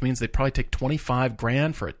 $25,900, which means they'd probably take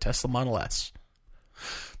 $25,000 for a Tesla Model S.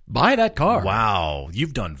 Buy that car. Wow,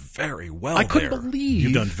 you've done very well. I couldn't believe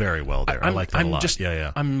you've done very well there. I like that a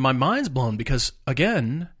lot. My mind's blown because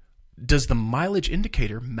again, does the mileage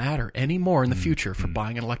indicator matter anymore in the future for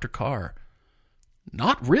buying an electric car?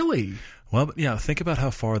 Not really. Well, but yeah, think about how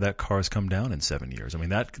far that car has come down in 7 years. I mean,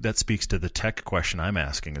 that speaks to the tech question I'm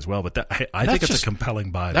asking as well. But I think it's a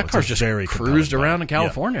compelling buy. That car's just very cruised around in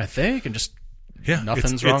California, I think, and just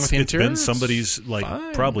nothing's wrong with the interior. It's been somebody's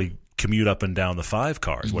probably commute up and down the 5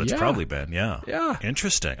 cars. What it's probably been. Yeah.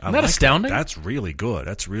 Interesting. Isn't that astounding? That's really good.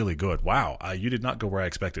 That's really good. Wow. You did not go where I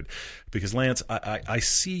expected. Because, Lance, I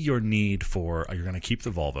see your need for you're going to keep the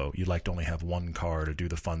Volvo. You'd like to only have one car to do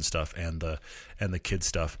the fun stuff and the kid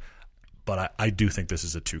stuff. But I do think this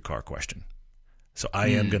is a 2-car question. So I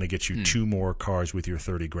am going to get you 2 more cars with your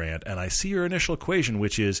 $30,000. And I see your initial equation,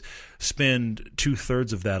 which is spend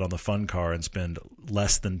 2/3 of that on the fun car and spend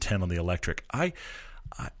less than 10 on the electric.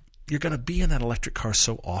 You're going to be in that electric car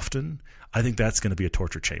so often, I think that's going to be a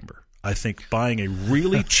torture chamber. I think buying a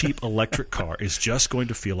really cheap electric car is just going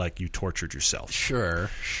to feel like you tortured yourself. Sure.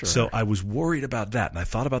 So I was worried about that, and I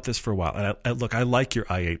thought about this for a while. And look, I like your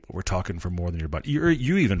i8, but we're talking for more than your budget.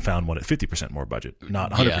 You even found one at 50% more budget,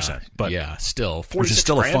 not 100%. But still,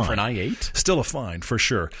 $46,000 for an i8. Still a fine, for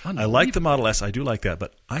sure. I like the Model S. I do like that,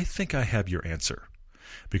 but I think I have your answer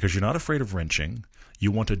because you're not afraid of wrenching. You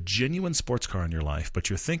want a genuine sports car in your life, but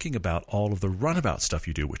you're thinking about all of the runabout stuff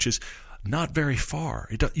you do, which is not very far.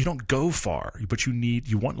 You don't go far, but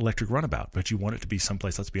you want an electric runabout, but you want it to be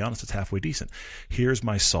someplace, let's be honest, it's halfway decent. Here's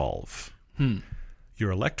my solve. Your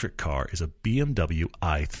electric car is a BMW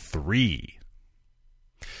i3.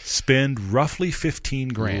 Spend roughly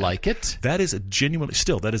 $15,000. Like it? That is a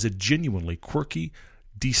genuinely quirky,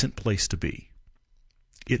 decent place to be.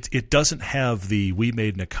 It doesn't have the "we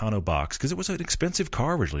made in Nakano" box because it was an expensive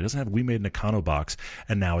car originally. It doesn't have "we made in Nakano" box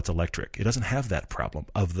and now it's electric. It doesn't have that problem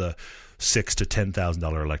of the $6,000 to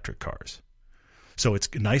 $10,000 electric cars. So it's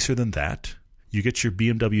nicer than that. You get your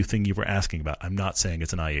BMW thing you were asking about. I'm not saying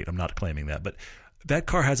it's an i8. I'm not claiming that, but that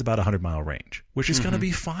car has about a 100-mile range, which is going to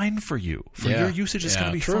be fine for you. For your usage, it's going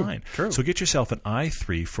to be fine. True. So get yourself an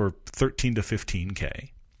i3 for $13,000 to $15,000.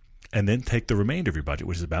 And then take the remainder of your budget,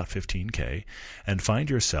 which is about $15,000, and find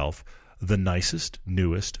yourself the nicest,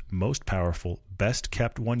 newest, most powerful, best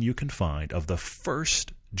kept one you can find of the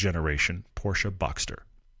first generation Porsche Boxster.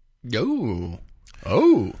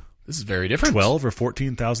 Oh, this is very different. $12,000 or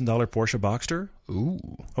 $14,000 Porsche Boxster. Ooh,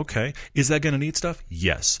 okay. Is that going to need stuff?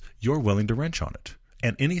 Yes. You're willing to wrench on it.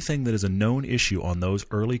 And anything that is a known issue on those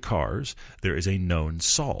early cars, there is a known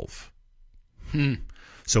solve.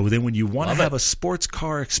 So then when you want to have a sports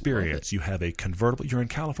car experience, you have a convertible. You're in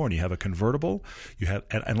California. You have a convertible. You have,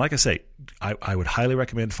 and like I say, I would highly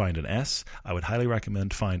recommend find an S. I would highly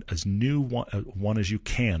recommend find as new one as you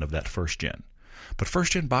can of that first gen. But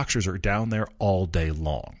first gen Boxsters are down there all day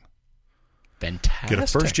long. Fantastic. Get a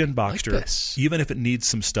first gen Boxster, like even if it needs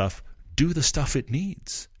some stuff. Do the stuff it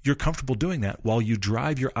needs. You're comfortable doing that while you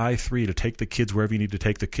drive your i3 to take the kids wherever you need to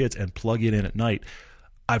take the kids and plug it in at night.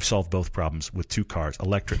 I've solved both problems with 2 cars,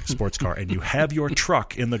 electric, sports car, and you have your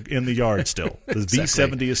truck in the yard still. The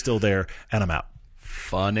V70 is still there, and I'm out.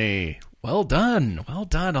 Funny. Well done.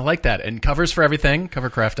 I like that. And covers for everything,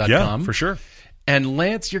 covercraft.com. Yeah, for sure. And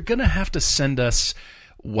Lance, you're going to have to send us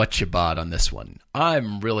what you bought on this one.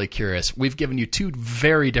 I'm really curious. We've given you 2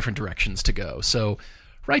 very different directions to go. So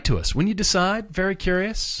write to us when you decide. Very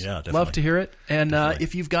curious. Yeah, definitely. Love to hear it. And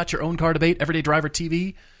if you've got your own car debate, Everyday Driver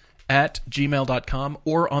TV at gmail.com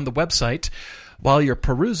or on the website while you're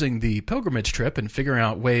perusing the pilgrimage trip and figuring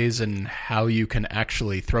out ways and how you can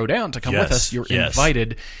actually throw down to come with us. You're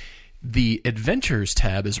invited. The Adventures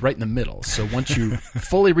tab is right in the middle. So once you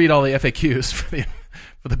fully read all the FAQs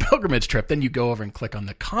for the pilgrimage trip, then you go over and click on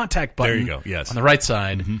the contact button there you go. Yes. on the right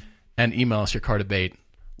side and email us your car debate.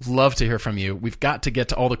 Love to hear from you. We've got to get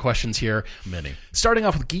to all the questions here. Many. Starting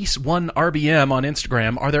off with Geese1RBM on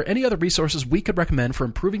Instagram, are there any other resources we could recommend for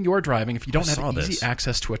improving your driving if you don't have easy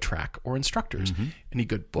access to a track or instructors? Any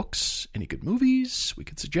good books, any good movies we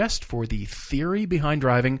could suggest for the theory behind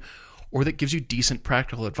driving or that gives you decent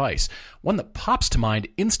practical advice? One that pops to mind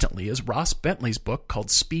instantly is Ross Bentley's book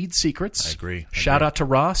called Speed Secrets. I agree. Shout out to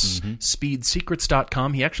Ross,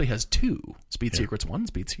 speedsecrets.com. He actually has 2, Speed Secrets 1,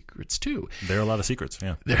 Speed Secrets 2. There are a lot of secrets,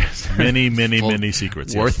 yeah. There's many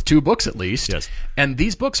secrets. Worth 2 books at least. Yes. And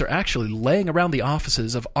these books are actually laying around the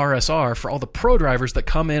offices of RSR for all the pro drivers that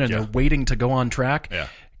come in and they're waiting to go on track. Yeah.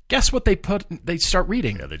 guess what they start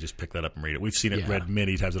reading? Yeah, they just pick that up and read it. We've seen it read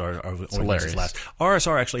many times at our hilarious. Last.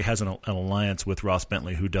 RSR actually has an alliance with Ross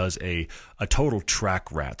Bentley, who does a total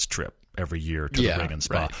track rats trip every year to the ring and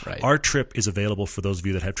spa. Right. Our trip is available for those of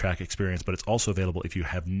you that have track experience, but it's also available if you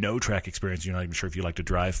have no track experience. You're not even sure if you like to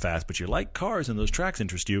drive fast, but you like cars and those tracks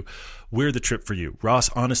interest you. We're the trip for you. Ross,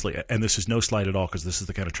 honestly, and this is no slight at all because this is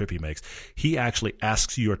the kind of trip he makes, he actually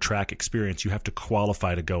asks you your track experience. You have to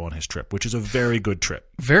qualify to go on his trip, which is a very good trip.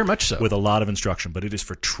 Very much so. With a lot of instruction, but it is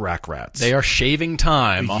for track rats. They are shaving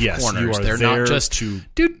time off corners. They're not just to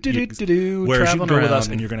whereas you can go with us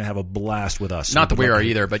and you're going to have a blast with us. Not that we are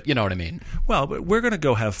either, but you know what I mean. Well, but we're going to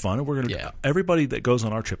go have fun. And we're going to everybody that goes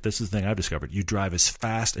on our trip. This is the thing I've discovered: you drive as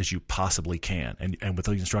fast as you possibly can, and with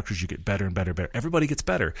those instructors, you get better and better and better. Everybody gets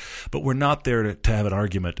better, but we're not there to have an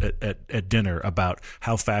argument at dinner about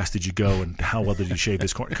how fast did you go and how well did you shave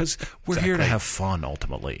this corner, because we're here to have fun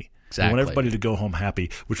ultimately. Exactly. We want everybody to go home happy,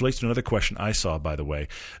 which relates to another question I saw, by the way.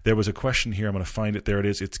 There was a question here. I'm going to find it. There it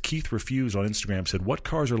is. It's Keith Refuse on Instagram said, what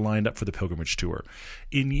cars are lined up for the Pilgrimage Tour?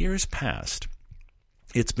 In years past,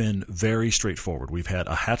 it's been very straightforward. We've had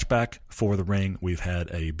a hatchback for the ring. We've had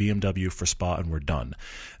a BMW for spa, and we're done.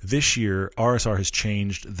 This year, RSR has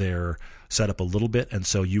changed their setup a little bit, and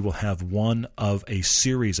so you will have one of a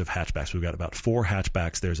series of hatchbacks. We've got about 4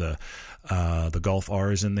 hatchbacks. There's the Golf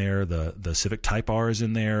R is in there. The Civic Type R is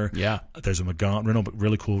in there. Yeah. There's a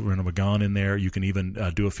really cool Renault Megane in there. You can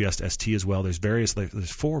even do a Fiesta ST as well.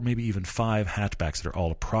 There's 4, maybe even 5 hatchbacks that are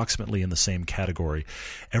all approximately in the same category.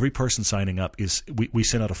 Every person signing up we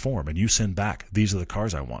send out a form, and you send back, these are the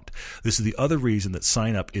cars I want. This is the other reason that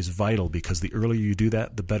sign up is vital, because the earlier you do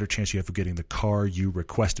that, the better chance you have of getting the car you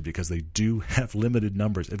requested, because they do have limited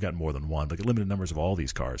numbers. They've got more than one, but limited numbers of all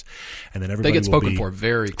these cars. And then everybody they get spoken for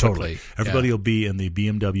very quickly. Totally. Everybody will be in the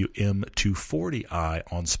BMW M240i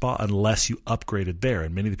on spa unless you upgraded there.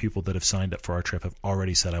 And many of the people that have signed up for our trip have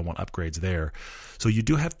already said, I want upgrades there. So you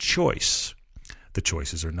do have choice. The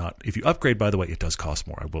choices are not. If you upgrade, by the way, it does cost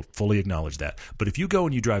more. I will fully acknowledge that. But if you go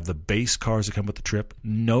and you drive the base cars that come with the trip,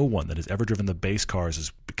 no one that has ever driven the base cars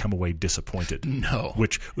has come away disappointed. No.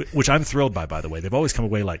 Which I'm thrilled by the way. They've always come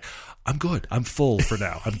away like, I'm good. I'm full for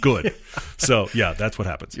now. I'm good. So, yeah, that's what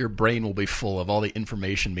happens. Your brain will be full of all the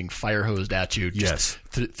information being fire hosed at you. Yes.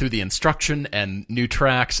 Through the instruction and new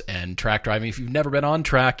tracks and track driving. If you've never been on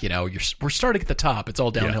track, we're starting at the top. It's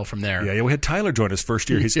all downhill from there. Yeah, we had Tyler join us first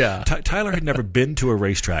year. Tyler had never been to a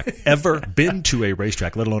racetrack,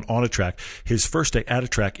 let alone on a track. His first day at a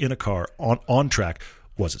track, in a car, on track,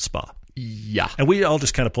 was at Spa. Yeah. And we all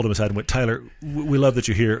just kind of pulled him aside and went, Tyler, we love that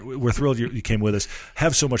you're here. We're thrilled you came with us.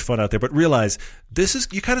 Have so much fun out there. But realize,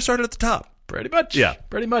 you kind of started at the top. Pretty much. Yeah.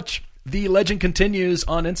 Pretty much. The legend continues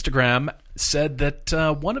on Instagram, said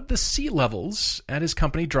that one of the C-levels at his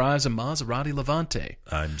company drives a Maserati Levante.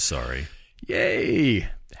 I'm sorry. Yay.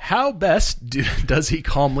 How best does he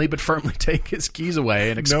calmly but firmly take his keys away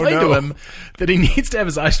and explain to him that he needs to have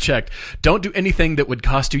his eyes checked? Don't do anything that would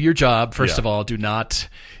cost you your job. First of all, do not,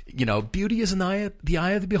 beauty is in the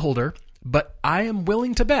eye of the beholder. But I am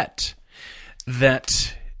willing to bet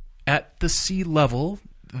that at the C level,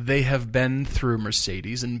 they have been through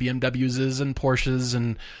Mercedes and BMWs and Porsches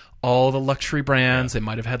and all the luxury brands. They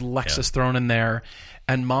might have had Lexus thrown in there.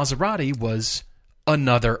 And Maserati was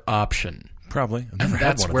another option. Probably. And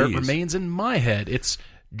that's where it remains in my head. It's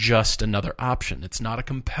just another option. It's not a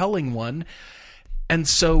compelling one. And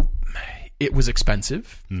so it was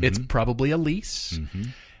expensive. Mm-hmm. It's probably a lease. Mm-hmm.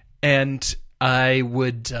 And I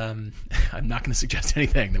would, I'm not going to suggest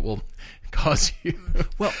anything that will cause you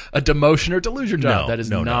a demotion or to lose your job. That is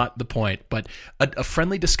not the point. But a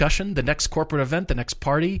friendly discussion, the next corporate event, the next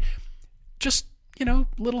party, just,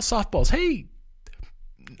 little softballs. Hey,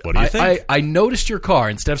 what do you think? I noticed your car.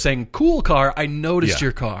 Instead of saying cool car, I noticed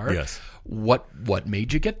your car. Yes. What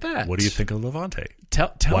made you get that? What do you think of Levante?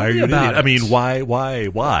 Tell why me are you about it. I mean, why?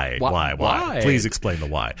 Please explain the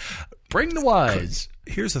why. Bring the whys.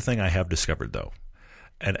 Here's the thing I have discovered, though,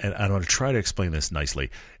 and I'm going to try to explain this nicely.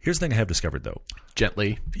 Here's the thing I have discovered, though.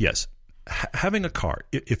 Gently. Yes. Having a car,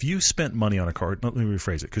 if you spent money on a car, let me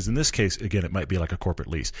rephrase it, because in this case, again, it might be like a corporate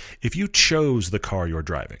lease. If you chose the car you're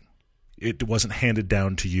driving, it wasn't handed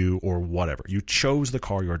down to you or whatever. You chose the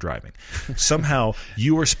car you're driving. Somehow,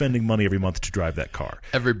 you are spending money every month to drive that car.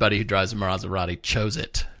 Everybody who drives a Maserati chose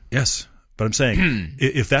it. Yes. But I'm saying,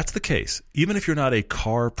 if that's the case, even if you're not a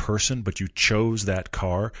car person, but you chose that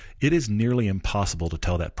car, it is nearly impossible to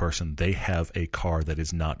tell that person they have a car that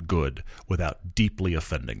is not good without deeply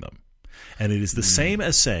offending them. And it is the same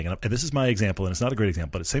as saying, and this is my example, and it's not a great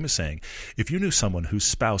example, but it's the same as saying, if you knew someone whose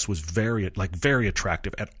spouse was very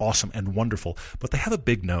attractive and awesome and wonderful, but they have a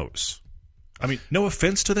big nose. I mean, no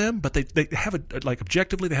offense to them, but they have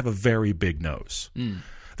objectively, they have a very big nose.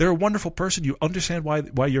 They're a wonderful person. You understand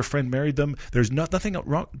why your friend married them. There's nothing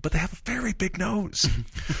wrong, but they have a very big nose.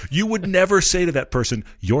 You would never say to that person,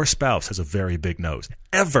 your spouse has a very big nose.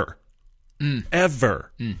 Ever.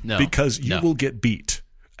 Ever. No. Because you will get beat.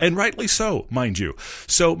 And rightly so, mind you.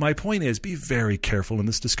 So my point is, be very careful in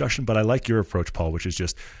this discussion. But I like your approach, Paul, which is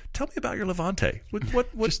just tell me about your Levante. What?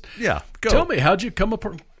 Go. Tell me, how'd you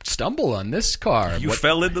stumble on this car? You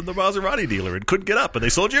fell into the Maserati dealer and couldn't get up, and they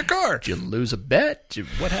sold you a car. Did you lose a bet?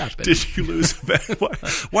 What happened? Did you lose a bet?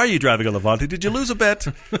 Why are you driving a Levante? Did you lose a bet?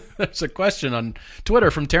 There's a question on Twitter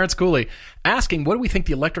from Terrence Cooley asking, what do we think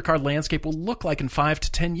the electric car landscape will look like in 5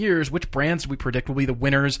 to 10 years? Which brands do we predict will be the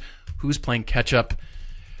winners? Who's playing catch-up?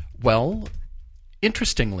 Well,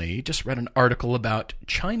 interestingly, just read an article about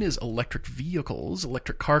China's electric vehicles,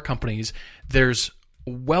 electric car companies. There's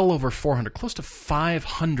well over 400, close to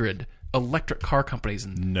 500 electric car companies.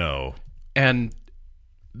 And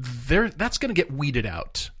that's going to get weeded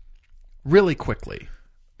out really quickly.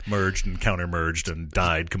 Merged and counter-merged and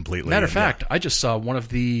died completely. Matter of fact, I just saw one of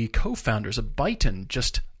the co-founders of Byton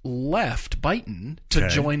just left Byton to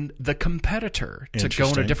join the competitor to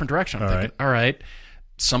go in a different direction. I'm thinking, all right,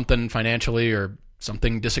 something financially or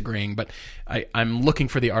something disagreeing, but I'm looking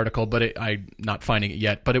for the article, but I'm not finding it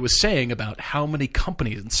yet. But it was saying about how many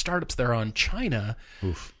companies and startups there are in China,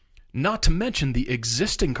 not to mention the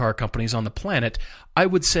existing car companies on the planet. I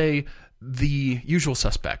would say the usual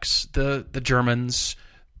suspects, the Germans,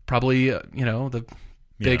 probably the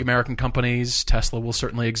big American companies. Tesla will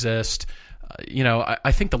certainly exist.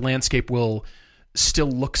 I think the landscape will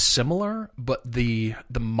still look similar, but the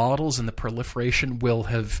models and the proliferation will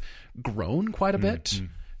have grown quite a bit.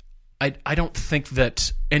 I don't think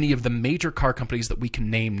that any of the major car companies that we can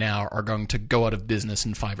name now are going to go out of business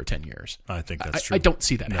in 5 or 10 years. I think that's true. I don't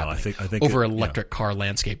see that happening I think over electric car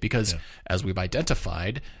landscape because, as we've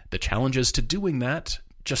identified, the challenges to doing that,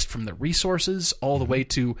 just from the resources all the way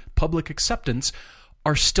to public acceptance,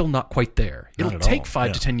 are still not quite there. It'll take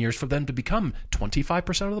 5 to 10 years for them to become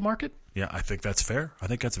 25% of the market. Yeah, I think that's fair. I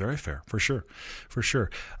think that's very fair, for sure. For sure.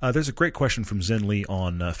 There's a great question from Zen Lee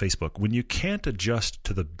on Facebook. When you can't adjust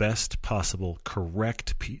to the best possible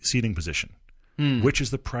correct seating position, which is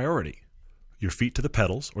the priority? Your feet to the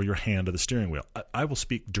pedals or your hand to the steering wheel? I will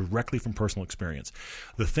speak directly from personal experience.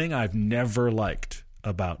 The thing I've never liked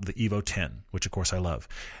about the Evo 10, which of course I love,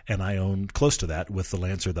 and I own close to that with the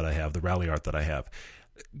Lancer that I have, the Rally Art that I have.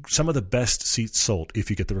 Some of the best seats sold, if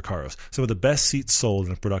you get the Recaros, some of the best seats sold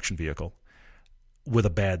in a production vehicle with a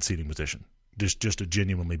bad seating position. Just a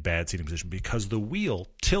genuinely bad seating position because the wheel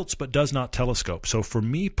tilts but does not telescope. So for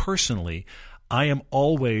me personally, I am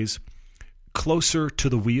always closer to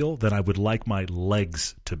the wheel than I would like my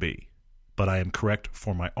legs to be. But I am correct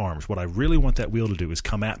for my arms. What I really want that wheel to do is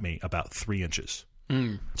come at me about 3 inches.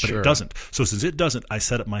 But it doesn't. So since it doesn't, I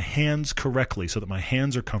set up my hands correctly so that my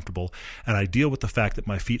hands are comfortable, and I deal with the fact that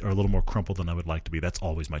my feet are a little more crumpled than I would like to be. That's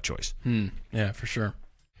always my choice. Yeah, for sure.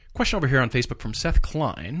 Question over here on Facebook from Seth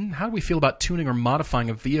Klein. How do we feel about tuning or modifying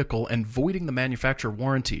a vehicle and voiding the manufacturer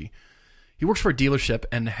warranty? He works for a dealership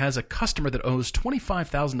and has a customer that owes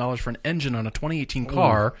 $25,000 for an engine on a 2018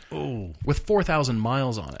 car with 4,000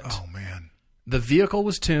 miles on it. Oh, man. The vehicle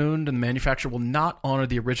was tuned, and the manufacturer will not honor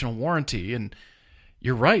the original warranty, and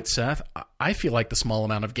you're right, Seth. I feel like the small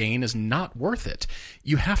amount of gain is not worth it.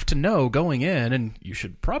 You have to know going in, and you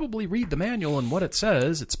should probably read the manual and what it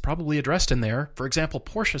says. It's probably addressed in there. For example,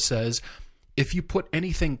 Porsche says if you put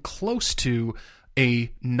anything close to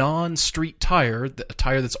a non-street tire, a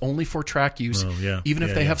tire that's only for track use, even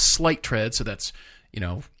if they have slight tread, so that's,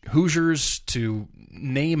 Hoosiers to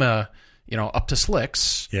name up to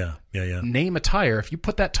Slicks. Name a tire. If you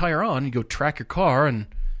put that tire on, you go track your car, and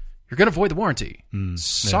you're going to void the warranty.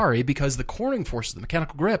 Sorry, because the cornering force of the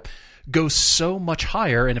mechanical grip goes so much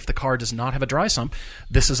higher, and if the car does not have a dry sump,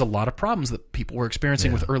 this is a lot of problems that people were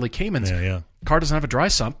experiencing with early Caymans. Car doesn't have a dry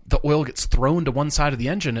sump, the oil gets thrown to one side of the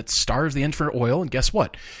engine, it starves the engine for oil, and guess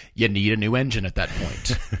what? You need a new engine at that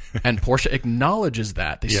point. And Porsche acknowledges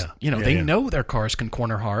that. They know their cars can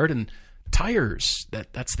corner hard, and tires,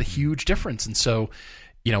 that's the huge difference. And so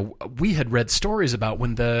we had read stories about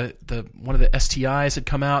when the one of the STIs had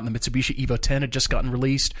come out and the Mitsubishi Evo 10 had just gotten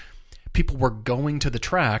released. People were going to the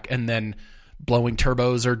track and then blowing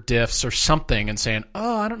turbos or diffs or something and saying,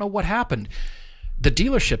 I don't know what happened. The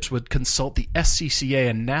dealerships would consult the SCCA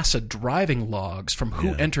and NASA driving logs from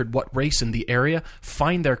who entered what race in the area,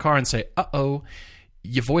 find their car and say,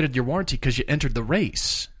 you voided your warranty because you entered the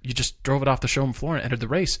race. You just drove it off the showroom floor and entered the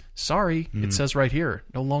race. Sorry, it says right here,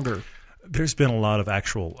 no longer. There's been a lot of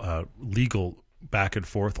actual legal back and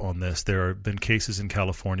forth on this. There have been cases in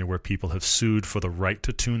California where people have sued for the right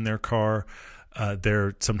to tune their car.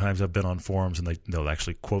 There sometimes I've been on forums and they'll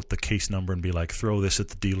actually quote the case number and be like, throw this at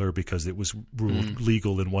the dealer because it was ruled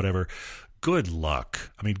legal and whatever. Good luck.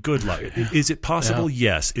 I mean, good luck. Is it possible?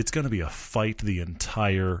 Yeah. Yes. It's going to be a fight the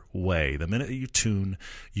entire way. The minute you tune,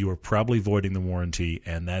 you are probably voiding the warranty,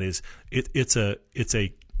 and that is it has to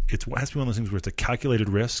be one of those things where it's a calculated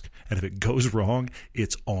risk, and if it goes wrong,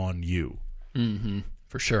 it's on you. Mm-hmm.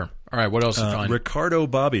 For sure. All right, what else is fine? Ricardo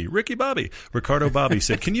Bobby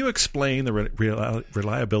said, can you explain the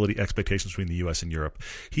reliability expectations between the U.S. and Europe?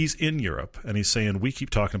 He's in Europe, and he's saying, we keep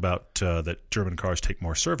talking about that German cars take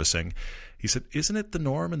more servicing. He said, isn't it the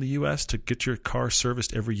norm in the U.S. to get your car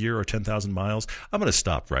serviced every year or 10,000 miles? I'm going to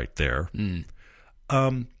stop right there.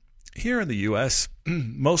 Here in the U.S.,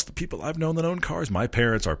 most of the people I've known that own cars, my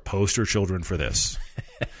parents are poster children for this.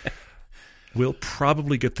 We'll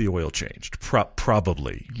probably get the oil changed.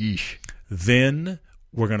 Probably. Yeesh. Then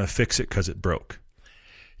we're going to fix it because it broke.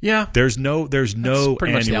 Yeah. There's no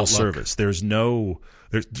annual service. There's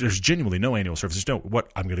genuinely no annual service. There's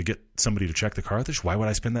I'm going to get somebody to check the car. Why would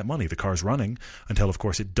I spend that money? The car's running until, of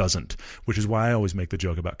course, it doesn't, which is why I always make the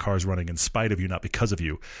joke about cars running in spite of you, not because of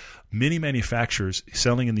you. Many manufacturers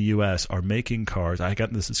selling in the U.S. are making cars. I got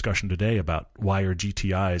in this discussion today about why are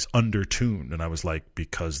GTIs under-tuned, and I was like,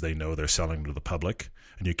 because they know they're selling to the public,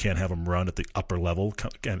 and you can't have them run at the upper level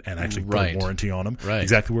and actually put a warranty on them. Right.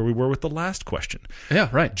 Exactly where we were with the last question. Yeah,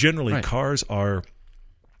 right. Generally, cars are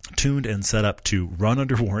tuned and set up to run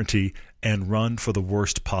under warranty and run for the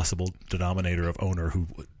worst possible denominator of owner who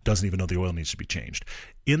doesn't even know the oil needs to be changed.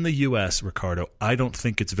 In the U.S., Ricardo, I don't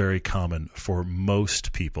think it's very common for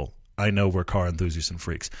most people. I know we're car enthusiasts and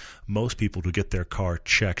freaks. Most people to get their car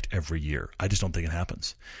checked every year. I just don't think it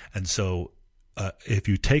happens. And so if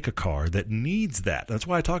you take a car that needs that, that's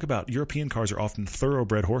why I talk about European cars are often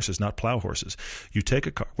thoroughbred horses, not plow horses. You take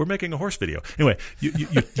a car. We're making a horse video. Anyway,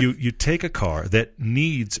 you take a car that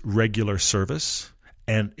needs regular service,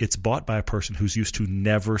 and it's bought by a person who's used to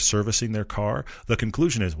never servicing their car. The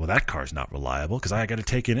conclusion is, well, that car's not reliable because I got to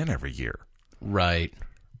take it in every year. Right.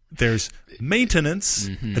 There's maintenance,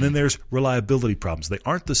 and then there's reliability problems. They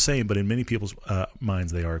aren't the same, but in many people's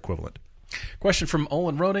minds, they are equivalent. Question from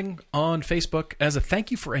Olin Roning on Facebook. As a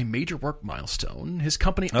thank you for a major work milestone, his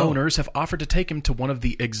company owners have offered to take him to one of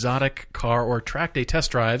the exotic car or track day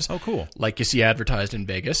test drives. Oh, cool. Like you see advertised in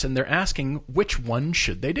Vegas, and they're asking which one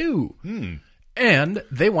should they do. And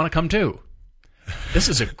they want to come too. This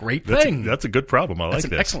is a great thing. That's a good problem. I like this.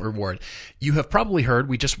 That's an excellent reward. You have probably heard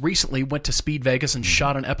we just recently went to Speed Vegas and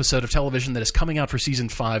shot an episode of television that is coming out for season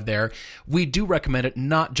 5 there. We do recommend it,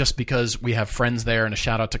 not just because we have friends there, and a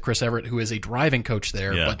shout out to Chris Everett, who is a driving coach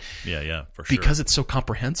there, but for sure. Because it's so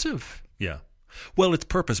comprehensive. Yeah. Well, it's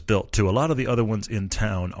purpose-built, too. A lot of the other ones in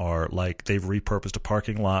town are like they've repurposed a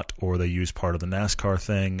parking lot or they use part of the NASCAR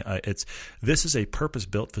thing. This is a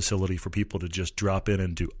purpose-built facility for people to just drop in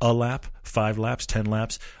and do a lap, 5 laps, 10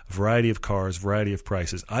 laps, variety of cars, variety of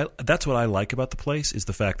prices. That's what I like about the place is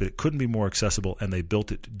the fact that it couldn't be more accessible, and they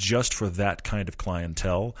built it just for that kind of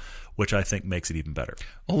clientele, which I think makes it even better.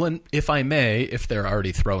 Olin, if I may, if they're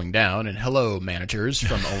already throwing down, and hello, managers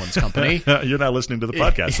from Olin's company. You're not listening to the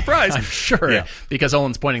podcast. Surprise! I'm sure, because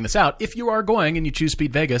Olin's pointing this out. If you are going and you choose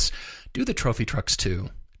Speed Vegas, do the trophy trucks too.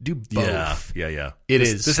 Do both. Yeah.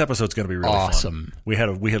 This episode's going to be really awesome.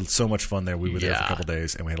 Fun. We had so much fun there. We were there for a couple of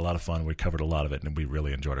days, and we had a lot of fun. We covered a lot of it, and we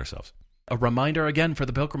really enjoyed ourselves. A reminder again for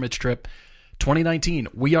the pilgrimage trip. 2019,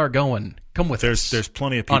 we are going. Come with us. There's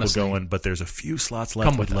plenty of people going, but there's a few slots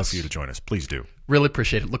left. We'd love for you to join us. Please do. Really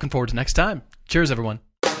appreciate it. Looking forward to next time. Cheers, everyone.